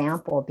an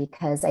example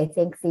because I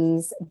think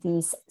these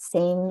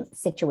same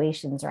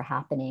situations are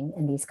happening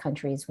in these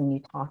countries when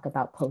you talk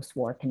about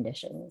post-war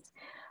conditions.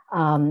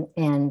 And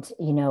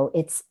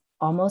it's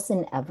almost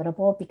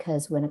inevitable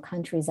because when a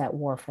country's at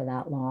war for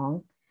that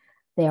long,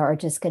 there are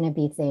just going to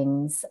be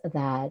things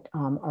that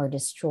are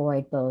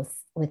destroyed both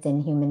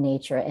within human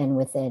nature and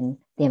within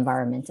the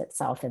environment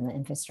itself and the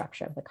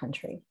infrastructure of the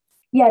country.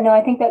 Yeah, no,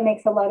 I think that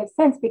makes a lot of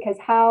sense because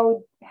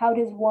how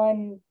does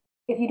one,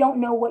 if you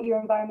don't know what your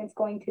environment's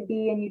going to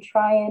be and you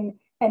try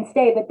and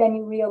stay, but then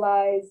you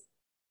realize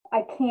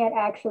I can't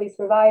actually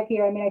survive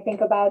here. I mean, I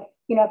think about,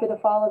 after the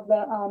fall of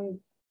the,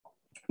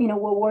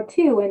 World War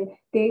II and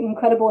the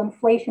incredible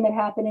inflation that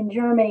happened in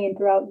Germany and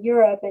throughout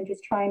Europe and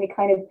just trying to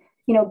kind of,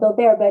 build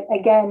there. But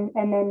again,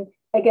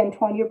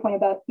 Tuan, your point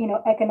about,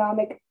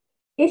 economic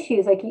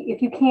issues, like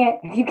if you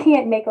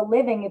can't make a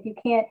living, if you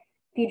can't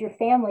feed your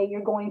family, you're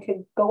going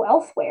to go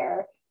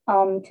elsewhere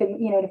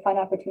to find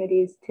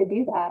opportunities to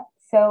do that.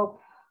 So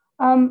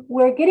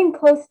we're getting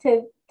close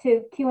to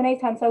Q&A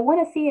time. So I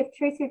want to see if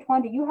Tracy or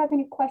Tuan, do you have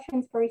any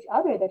questions for each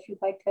other that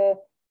you'd like to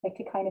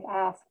kind of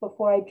ask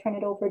before I turn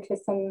it over to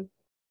some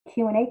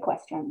Q&A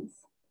questions?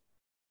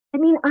 I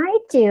mean, I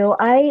do.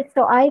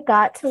 So I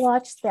got to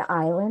watch The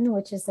Island,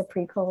 which is the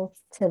prequel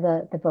to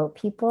the Boat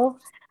People.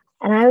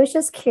 And I was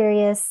just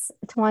curious,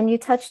 Tuan, you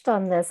touched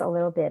on this a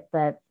little bit,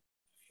 but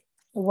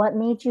what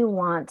made you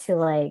want to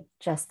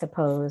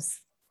juxtapose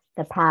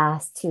the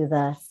past to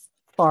the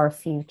far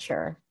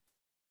future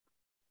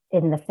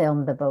in the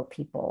film The Boat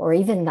People, or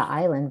even The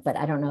Island? But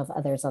I don't know if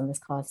others on this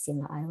call have seen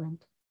The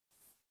Island.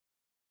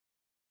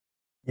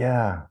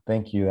 Yeah,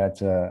 thank you.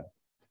 That's a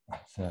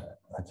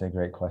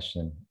great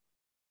question.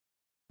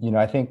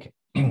 I think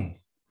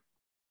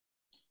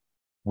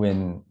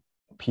when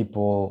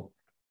people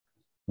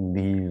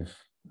leave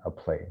a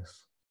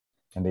place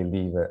and they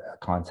leave a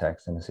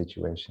context and a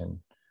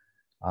situation.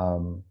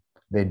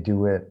 They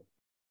do it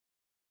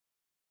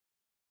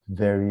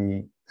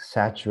very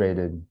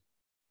saturated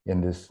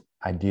in this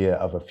idea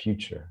of a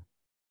future.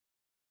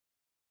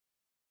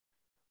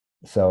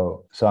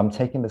 So I'm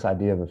taking this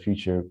idea of a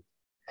future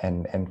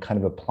and kind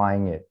of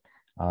applying it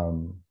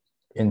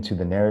into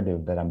the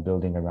narrative that I'm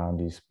building around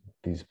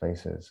these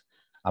places.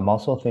 I'm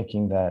also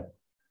thinking that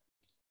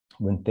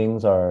when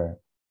things are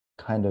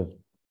kind of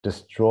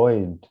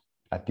destroyed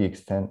at the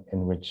extent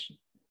in which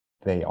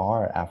they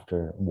are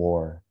after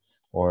war,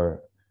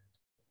 or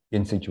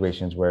in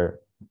situations where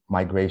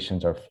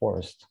migrations are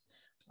forced,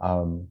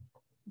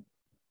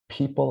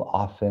 people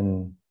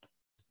often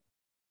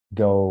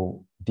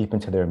go deep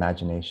into their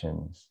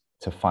imaginations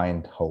to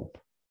find hope,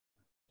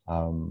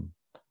 and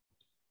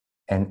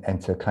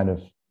to kind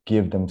of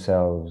give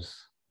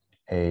themselves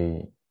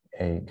a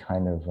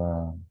kind of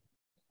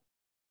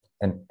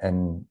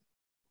and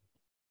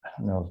I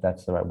don't know if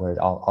that's the right word.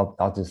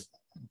 I'll just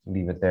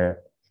leave it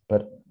there.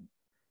 But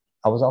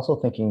I was also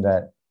thinking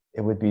that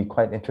it would be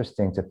quite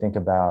interesting to think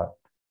about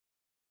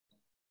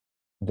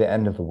the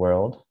end of the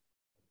world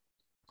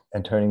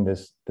and turning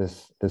this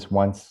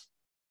once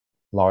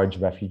large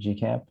refugee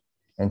camp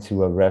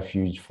into a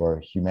refuge for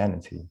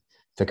humanity,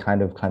 to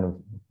kind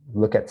of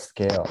look at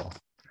scale,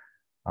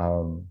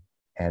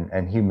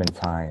 and human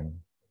time,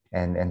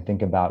 and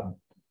think about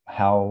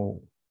how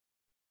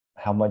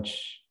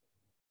much,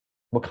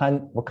 what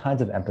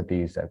kinds of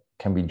empathies that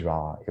can we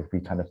draw if we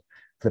kind of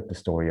flip the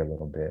story a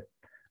little bit,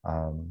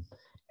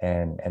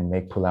 and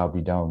make Pulau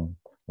Bidong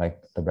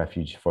like the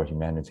refuge for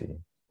humanity.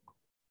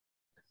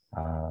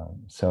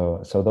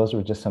 So those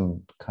were just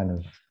some kind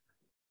of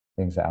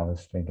things that I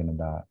was thinking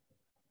about.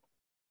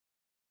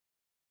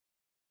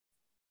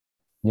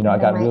 You know, I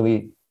got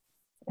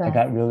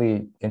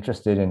really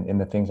interested in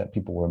the things that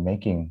people were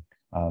making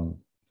on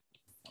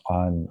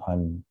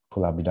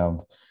Pulau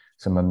Bidong.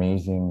 Some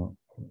amazing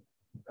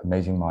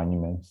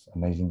monuments,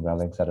 amazing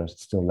relics that are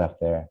still left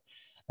there.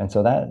 And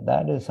so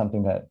that is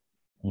something that,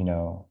 you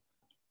know,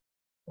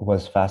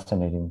 was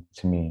fascinating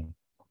to me.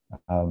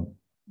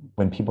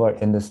 When people are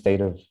in this state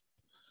of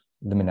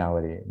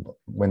liminality,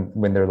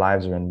 when their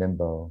lives are in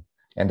limbo,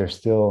 and they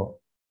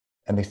still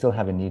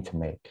have a need to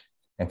make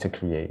and to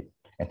create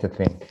and to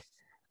think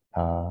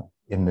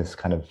in this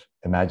kind of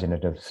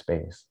imaginative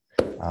space.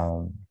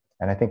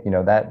 And I think, you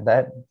know,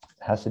 that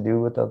has to do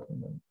with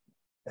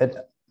it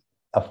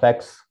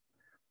affects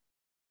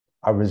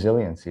our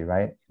resiliency,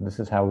 right? This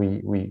is how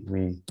we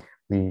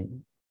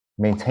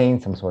maintain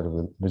some sort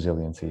of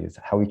resiliency. It's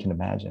how we can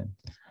imagine,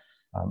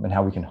 and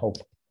how we can hope.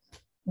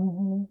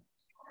 Mm-hmm.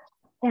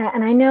 Yeah,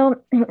 and I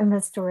know in the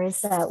stories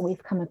that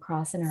we've come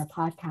across in our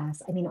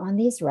podcast, I mean, on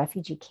these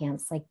refugee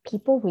camps, like,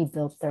 people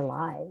rebuilt their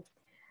lives.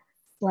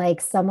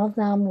 Like, some of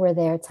them were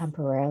there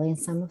temporarily, and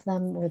some of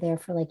them were there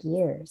for like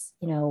years,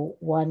 you know,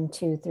 1,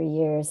 2, 3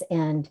 years.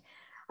 And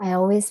I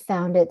always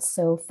found it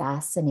so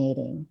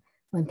fascinating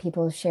when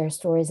people share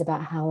stories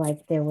about how,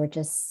 like, there were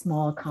just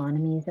small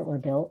economies that were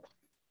built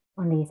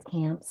on these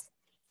camps.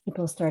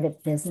 People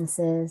started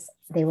businesses,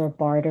 they were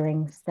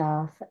bartering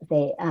stuff.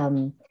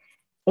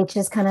 It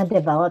just kind of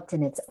developed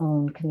in its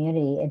own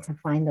community, and to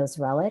find those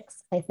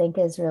relics, I think,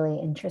 is really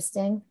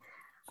interesting.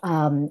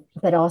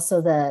 But also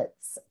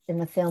in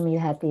the film, you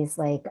had these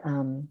like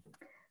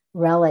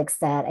relics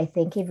that I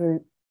think,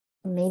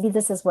 maybe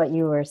this is what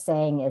you were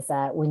saying, is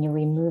that when you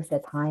remove the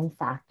time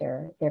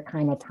factor, they're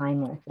kind of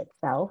timeless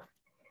itself,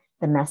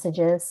 the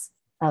messages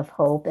of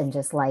hope and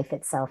just life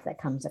itself that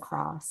comes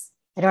across.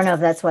 I don't know if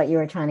that's what you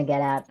were trying to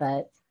get at,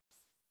 but.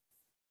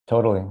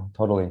 Totally.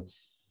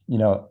 You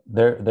know,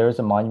 there's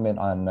a monument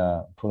on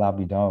Pulau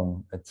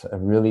Bidong. It's a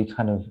really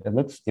kind of, it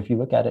looks, if you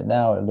look at it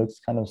now, it looks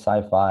kind of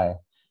sci-fi.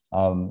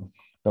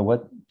 But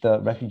what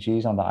the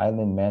refugees on the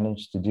island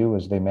managed to do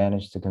is they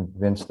managed to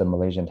convince the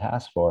Malaysian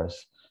task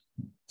force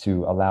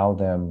to allow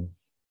them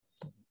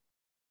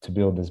to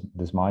build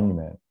this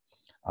monument.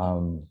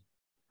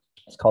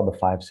 It's called the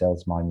Five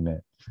Sails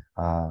Monument.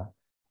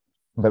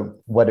 But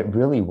what it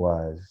really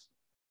was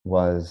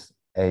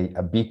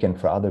a beacon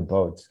for other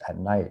boats at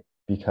night,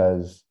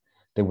 because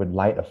they would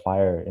light a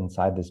fire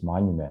inside this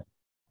monument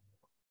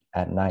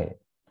at night,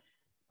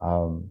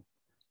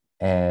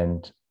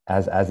 and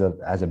as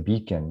a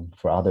beacon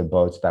for other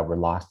boats that were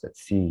lost at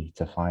sea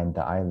to find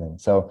the island.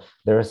 So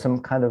there are some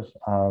kind of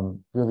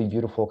really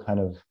beautiful kind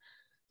of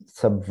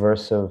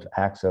subversive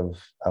acts of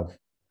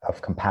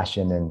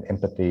compassion and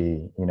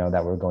empathy, you know,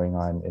 that were going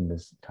on in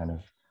this kind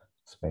of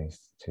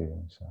space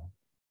too. So.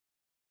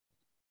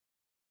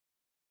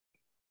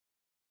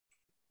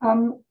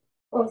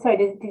 Oh, sorry.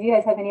 Did you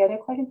guys have any other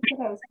questions?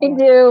 I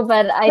do,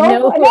 but I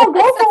know. No,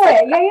 go for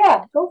it.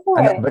 Yeah, go for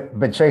it.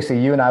 But Tracy,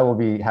 you and I will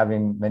be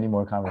having many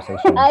more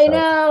conversations. I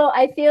know.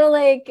 I feel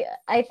like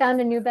I found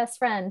a new best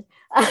friend.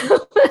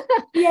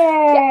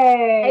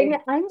 Yay!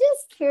 I'm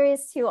just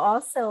curious too,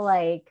 also,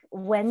 like,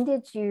 when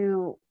did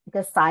you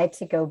decide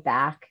to go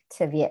back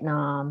to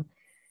Vietnam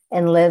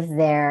and live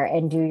there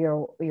and do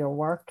your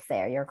work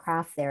there, your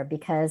craft there?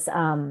 Because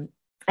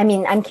I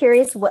mean, I'm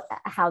curious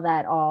how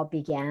that all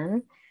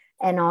began.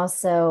 And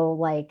also,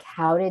 like,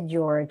 how did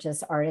your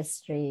just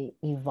artistry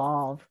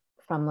evolve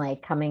from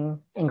like coming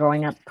and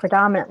growing up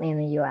predominantly in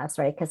the US,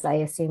 right? Because I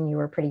assume you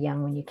were pretty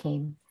young when you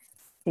came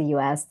to the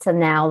US to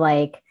now,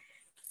 like,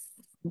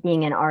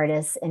 being an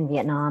artist in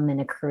Vietnam and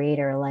a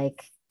creator.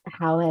 Like,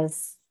 how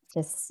has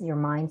just your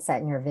mindset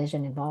and your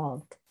vision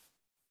evolved?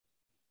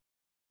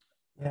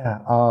 Yeah,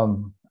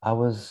 I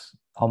was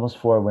almost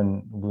 4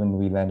 when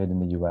we landed in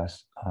the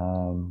US.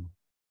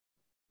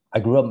 I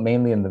grew up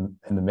mainly in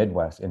the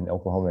Midwest, in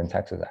Oklahoma and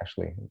Texas,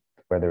 actually,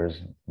 where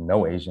there's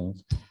no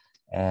Asians.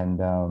 And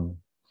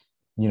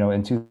you know,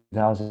 in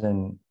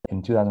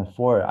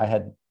 2004, I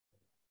had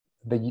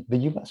the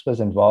US was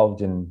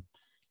involved in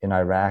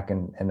Iraq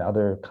and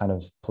other kind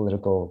of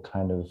political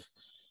kind of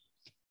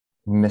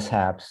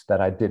mishaps that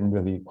I didn't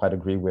really quite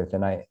agree with.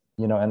 And I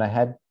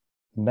had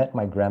met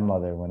my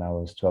grandmother when I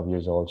was 12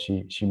 years old.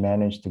 She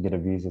managed to get a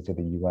visa to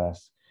the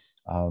US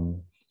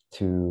um,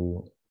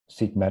 to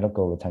seek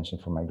medical attention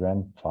for my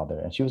grandfather.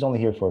 And she was only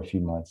here for a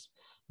few months,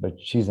 but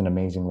she's an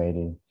amazing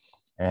lady.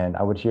 And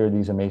I would hear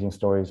these amazing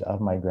stories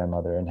of my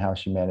grandmother and how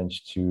she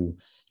managed to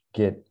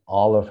get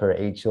all of her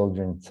 8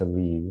 children to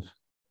leave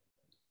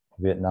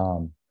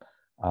Vietnam.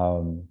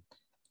 Um,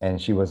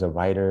 and she was a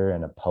writer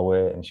and a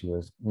poet, and she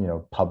was,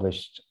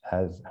 published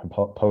as her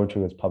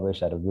poetry was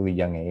published at a really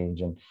young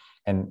age.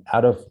 And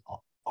out of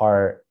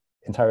our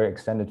entire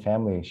extended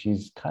family,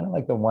 she's kind of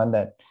like the one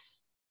that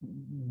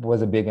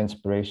was a big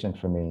inspiration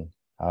for me,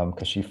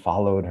 because she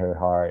followed her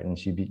heart, and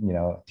she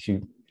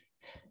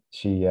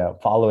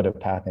followed a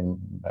path in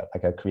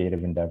like a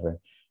creative endeavor.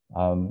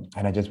 And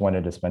I just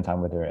wanted to spend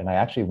time with her. And I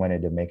actually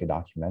wanted to make a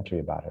documentary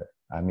about her.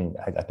 I mean,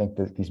 I think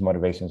that these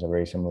motivations are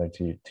very similar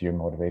to your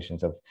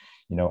motivations of,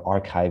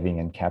 archiving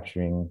and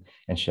capturing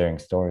and sharing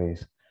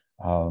stories.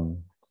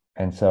 And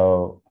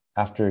so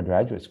after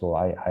graduate school,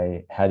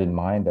 I had in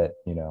mind that,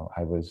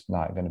 I was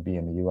not going to be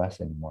in the US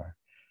anymore.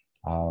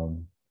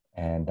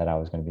 And that I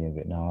was going to be in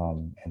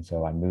Vietnam. And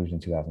so I moved in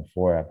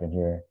 2004. I've been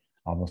here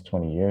almost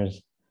 20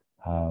 years.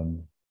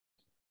 Um,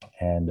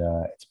 and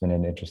it's been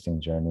an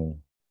interesting journey.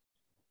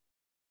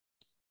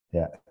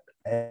 Yeah.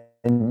 And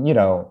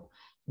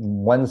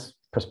one's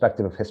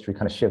perspective of history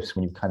kind of shifts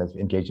when you kind of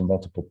engage in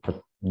multiple,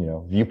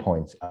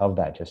 viewpoints of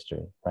that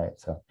history, right?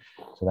 So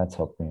that's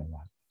helped me a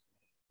lot.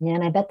 Yeah,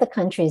 and I bet the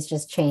country's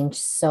just changed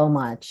so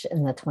much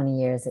in the 20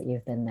 years that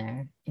you've been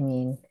there. I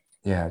mean,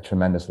 yeah,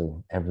 tremendously.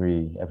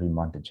 Every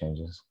month it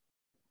changes.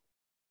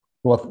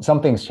 Well,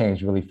 some things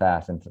change really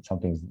fast, and some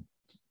things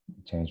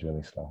change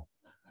really slow.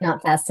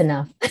 not fast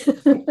enough.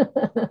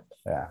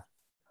 Yeah.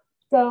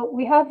 So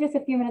we have just a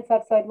few minutes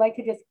left, so I'd like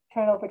to just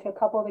turn it over to a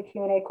couple of the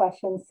Q&A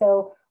questions.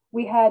 So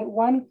we had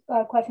one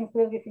question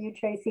specifically for you,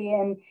 Tracy,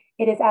 and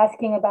it is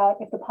asking about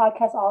if the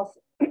podcast also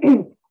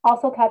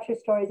also captures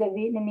stories of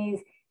Vietnamese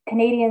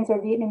Canadians or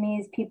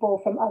Vietnamese people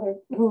from other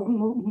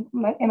who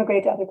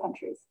immigrated to other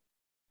countries.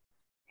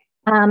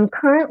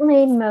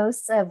 Currently,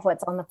 most of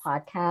what's on the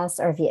podcast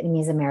are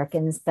Vietnamese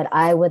Americans, but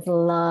I would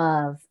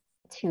love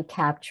to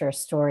capture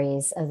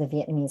stories of the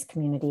Vietnamese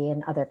community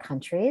in other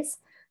countries.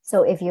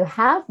 So if you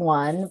have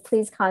one,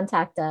 please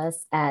contact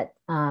us at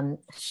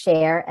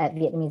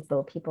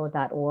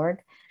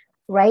share@vietnameseboatpeople.org.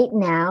 Right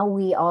now,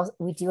 we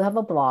do have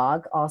a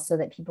blog also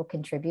that people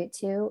contribute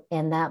to,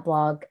 and that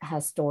blog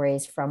has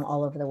stories from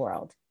all over the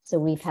world. So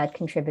we've had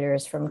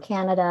contributors from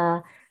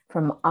Canada,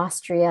 from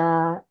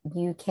Austria,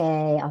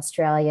 UK,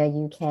 Australia,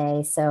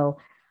 UK. So,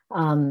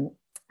 I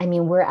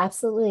mean, we're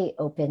absolutely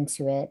open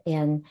to it.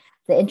 And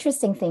the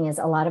interesting thing is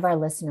a lot of our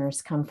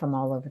listeners come from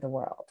all over the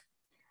world.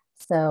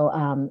 So,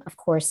 of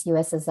course,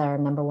 US is our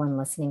number one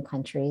listening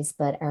countries,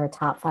 but our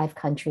top 5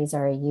 countries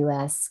are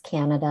US,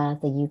 Canada,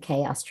 the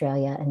UK,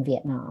 Australia, and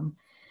Vietnam.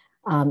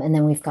 And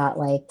then we've got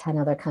like 10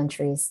 other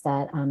countries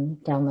that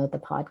download the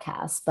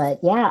podcast.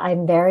 But yeah,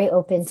 I'm very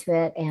open to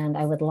it. And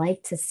I would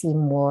like to see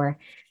more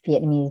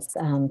Vietnamese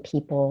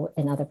people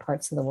in other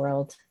parts of the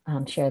world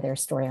share their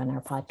story on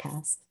our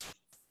podcast.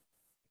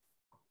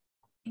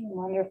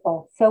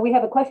 Wonderful. So we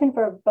have a question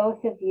for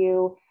both of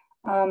you.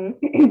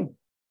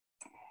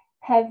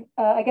 Have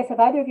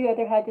either of you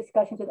ever had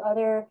discussions with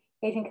other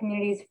Asian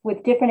communities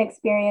with different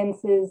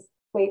experiences,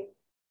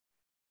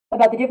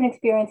 about the different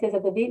experiences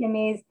of the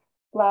Vietnamese,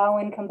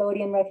 Laotian,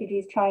 Cambodian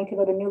refugees trying to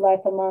build a new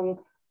life among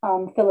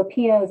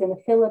Filipinos in the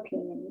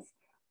Philippines,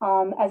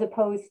 as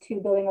opposed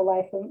to building a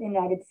life in the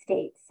United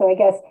States? So I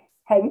guess,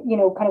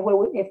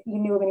 if you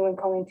knew of anyone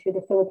coming to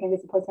the Philippines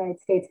as opposed to the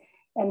United States,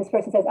 and this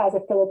person says, as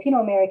a Filipino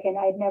American,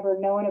 I'd never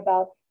known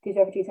about these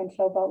refugees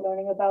until about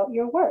learning about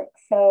your work.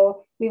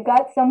 So we've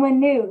got someone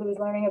new who's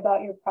learning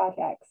about your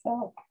project.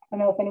 So I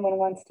don't know if anyone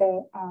wants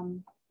to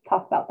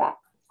talk about that.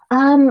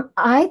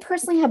 I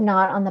personally have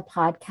not on the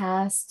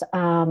podcast.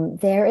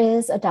 There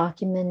is a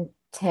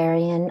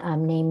documentarian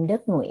named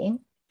Đức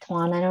Nguyen.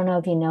 Tuan, I don't know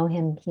if you know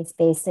him. He's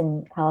based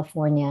in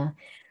California.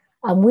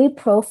 We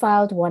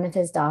profiled one of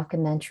his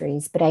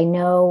documentaries, but I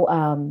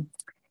know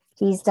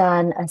he's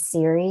done a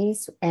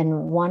series,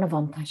 and one of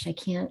them, gosh, I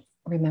can't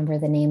remember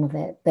the name of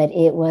it, but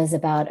it was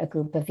about a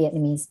group of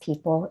Vietnamese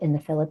people in the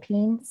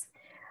Philippines.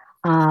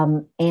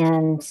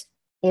 And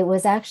it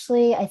was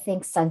actually, I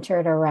think,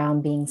 centered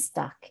around being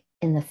stuck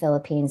in the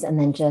Philippines and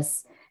then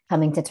just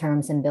coming to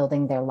terms and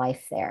building their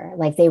life there.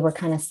 Like they were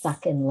kind of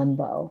stuck in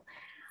limbo.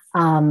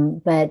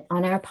 But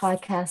on our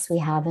podcast, we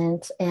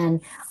haven't.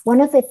 And one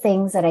of the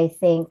things that I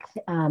think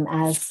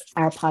as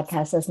our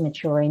podcast is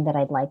maturing that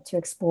I'd like to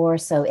explore,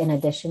 so in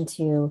addition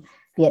to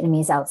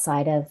Vietnamese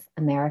outside of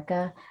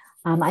America,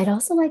 I'd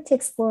also like to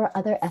explore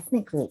other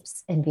ethnic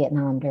groups in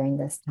Vietnam during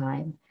this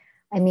time.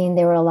 I mean,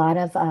 there were a lot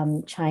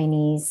of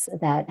Chinese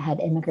that had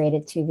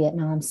immigrated to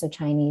Vietnam, so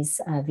Chinese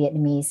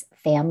Vietnamese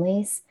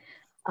families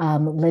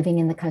living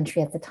in the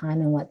country at the time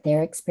and what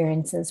their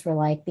experiences were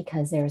like,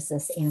 because there was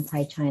this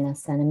anti-China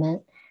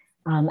sentiment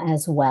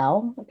as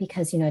well,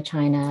 because, you know,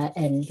 China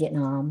and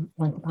Vietnam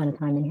once upon a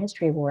time in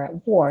history were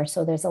at war.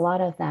 So there's a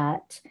lot of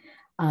that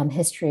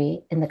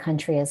history in the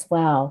country as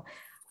well.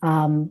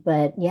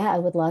 But yeah, I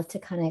would love to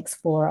kind of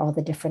explore all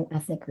the different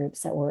ethnic groups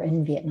that were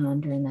in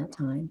Vietnam during that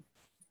time.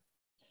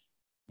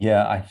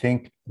 Yeah, I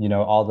think, you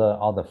know,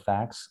 all the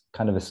facts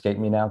kind of escape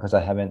me now because I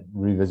haven't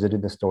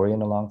revisited the story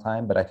in a long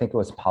time, but I think it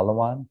was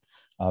Palawan,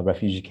 a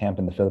refugee camp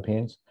in the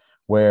Philippines,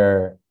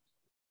 where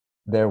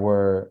there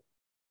were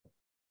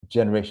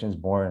generations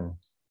born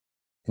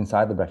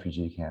inside the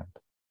refugee camp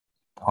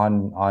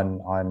on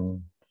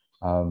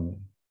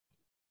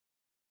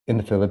in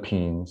the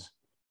Philippines,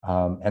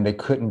 and they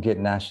couldn't get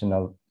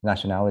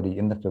nationality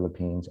in the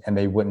Philippines, and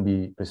they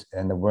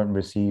weren't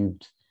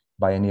received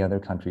by any other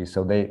country.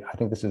 So I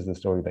think this is the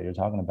story that you're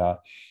talking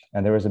about.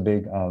 And there was a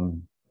big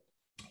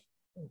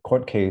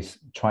court case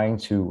trying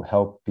to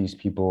help these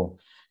people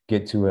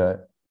get to a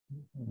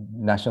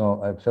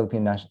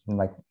Philippine national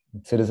like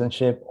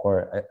citizenship,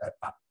 or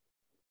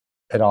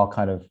it all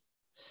kind of,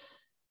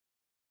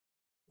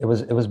 it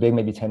was big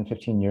maybe 10,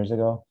 15 years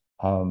ago.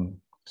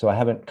 So I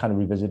haven't kind of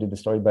revisited the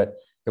story, but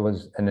it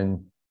was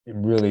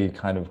really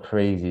kind of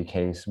crazy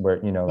case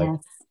where, you know, like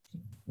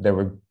there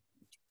were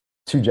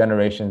 2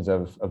 generations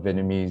of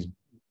Vietnamese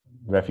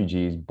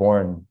refugees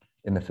born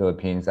in the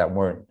Philippines that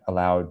weren't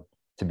allowed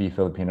to be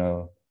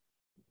Filipino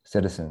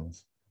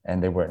citizens,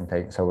 and they weren't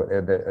taken. So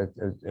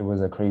it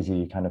was a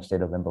crazy kind of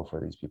state of limbo for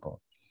these people.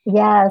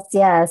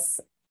 Yes.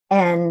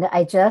 And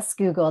I just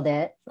Googled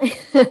it.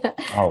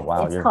 Oh,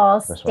 wow. It's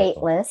called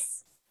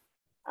Stateless.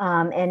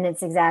 And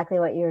it's exactly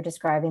what you were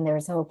describing. There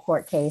was a whole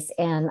court case.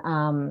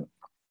 And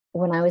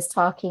when I was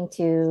talking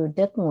to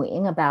Đức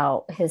Nguyễn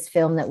about his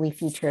film that we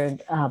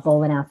featured,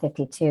 Bolinao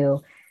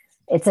 52,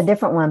 it's a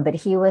different one, but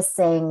he was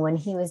saying when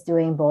he was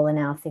doing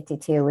Bolinao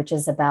 52, which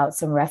is about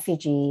some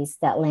refugees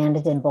that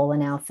landed in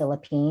Bolinao,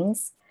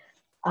 Philippines.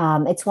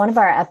 It's one of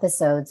our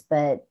episodes,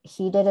 but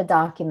he did a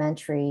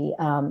documentary.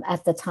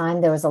 At the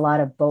time, there was a lot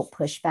of boat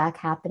pushback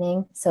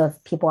happening. So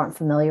if people aren't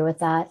familiar with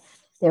that,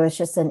 there was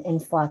just an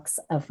influx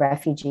of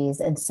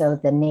refugees. And so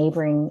the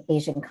neighboring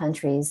Asian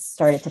countries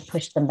started to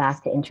push them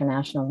back to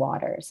international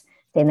waters,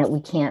 saying that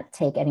we can't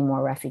take any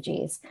more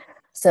refugees.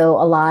 So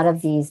a lot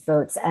of these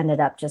boats ended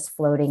up just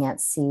floating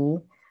at sea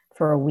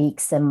for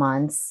weeks and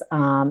months.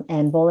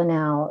 And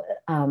Bolinao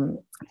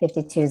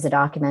 52 is a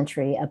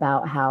documentary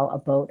about how a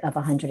boat of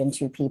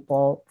 102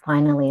 people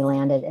finally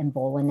landed in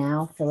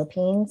Bolinao,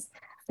 Philippines.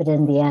 But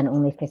in the end,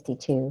 only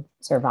 52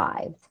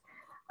 survived.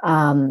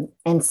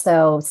 And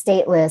so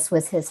Stateless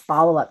was his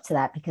follow-up to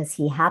that, because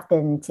he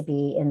happened to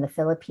be in the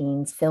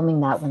Philippines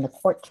filming that when the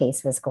court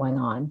case was going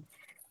on,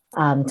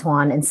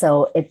 Tuan. And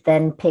so it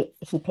then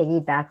he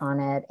piggybacked on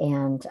it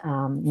and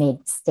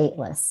made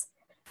Stateless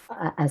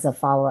as a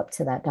follow-up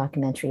to that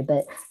documentary.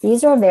 But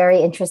these are very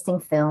interesting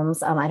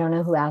films. I don't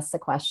know who asked the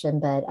question,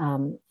 but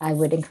I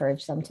would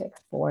encourage them to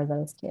explore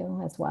those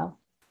too as well.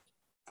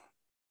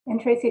 And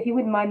Tracy, if you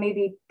wouldn't mind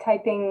maybe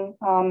typing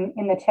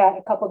in the chat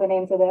a couple of the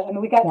names of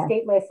we got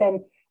Stateless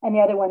and the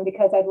other one,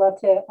 because I'd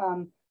love to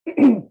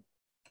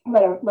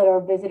let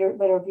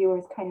our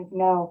viewers kind of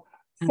know.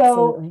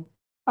 Absolutely.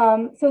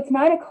 So it's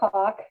 9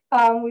 o'clock.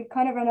 We've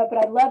kind of run up,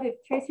 but I'd love if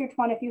Tracy or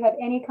Tuan, if you have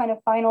any kind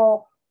of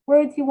final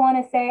words you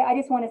want to say. I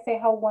just want to say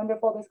how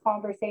wonderful this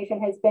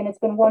conversation has been. It's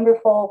been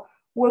wonderful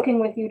working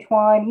with you,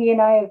 Tuan. He and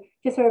I have,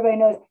 just so everybody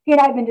knows, he and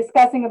I have been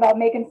discussing about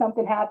making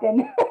something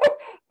happen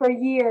for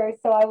years.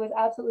 So I was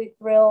absolutely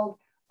thrilled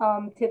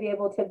to be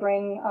able to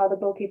bring the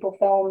Boat People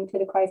film to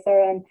the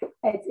Chrysler. And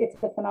it's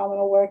a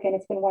phenomenal work. And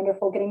it's been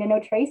wonderful getting to know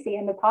Tracy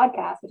and the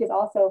podcast, which is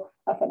also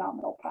a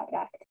phenomenal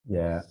project.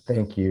 Yeah,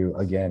 thank you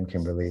again,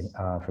 Kimberly,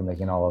 for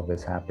making all of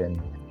this happen.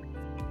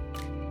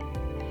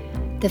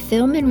 The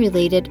film and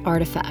related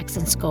artifacts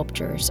and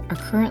sculptures are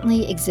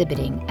currently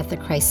exhibiting at the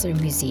Chrysler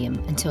Museum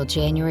until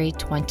January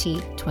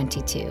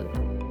 2022.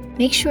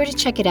 Make sure to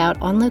check it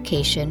out on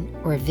location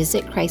or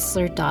visit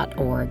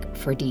chrysler.org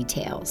for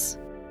details.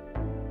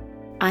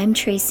 I'm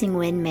Tracy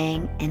Nguyen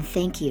Mang, and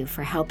thank you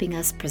for helping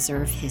us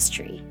preserve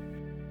history.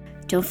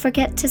 Don't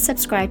forget to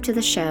subscribe to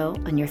the show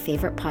on your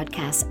favorite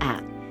podcast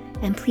app,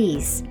 and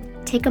please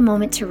take a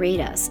moment to rate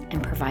us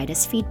and provide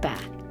us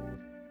feedback.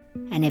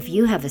 And if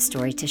you have a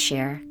story to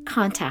share,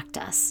 contact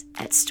us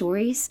at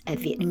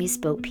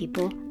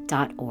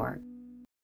stories@vietnameseboatpeople.org.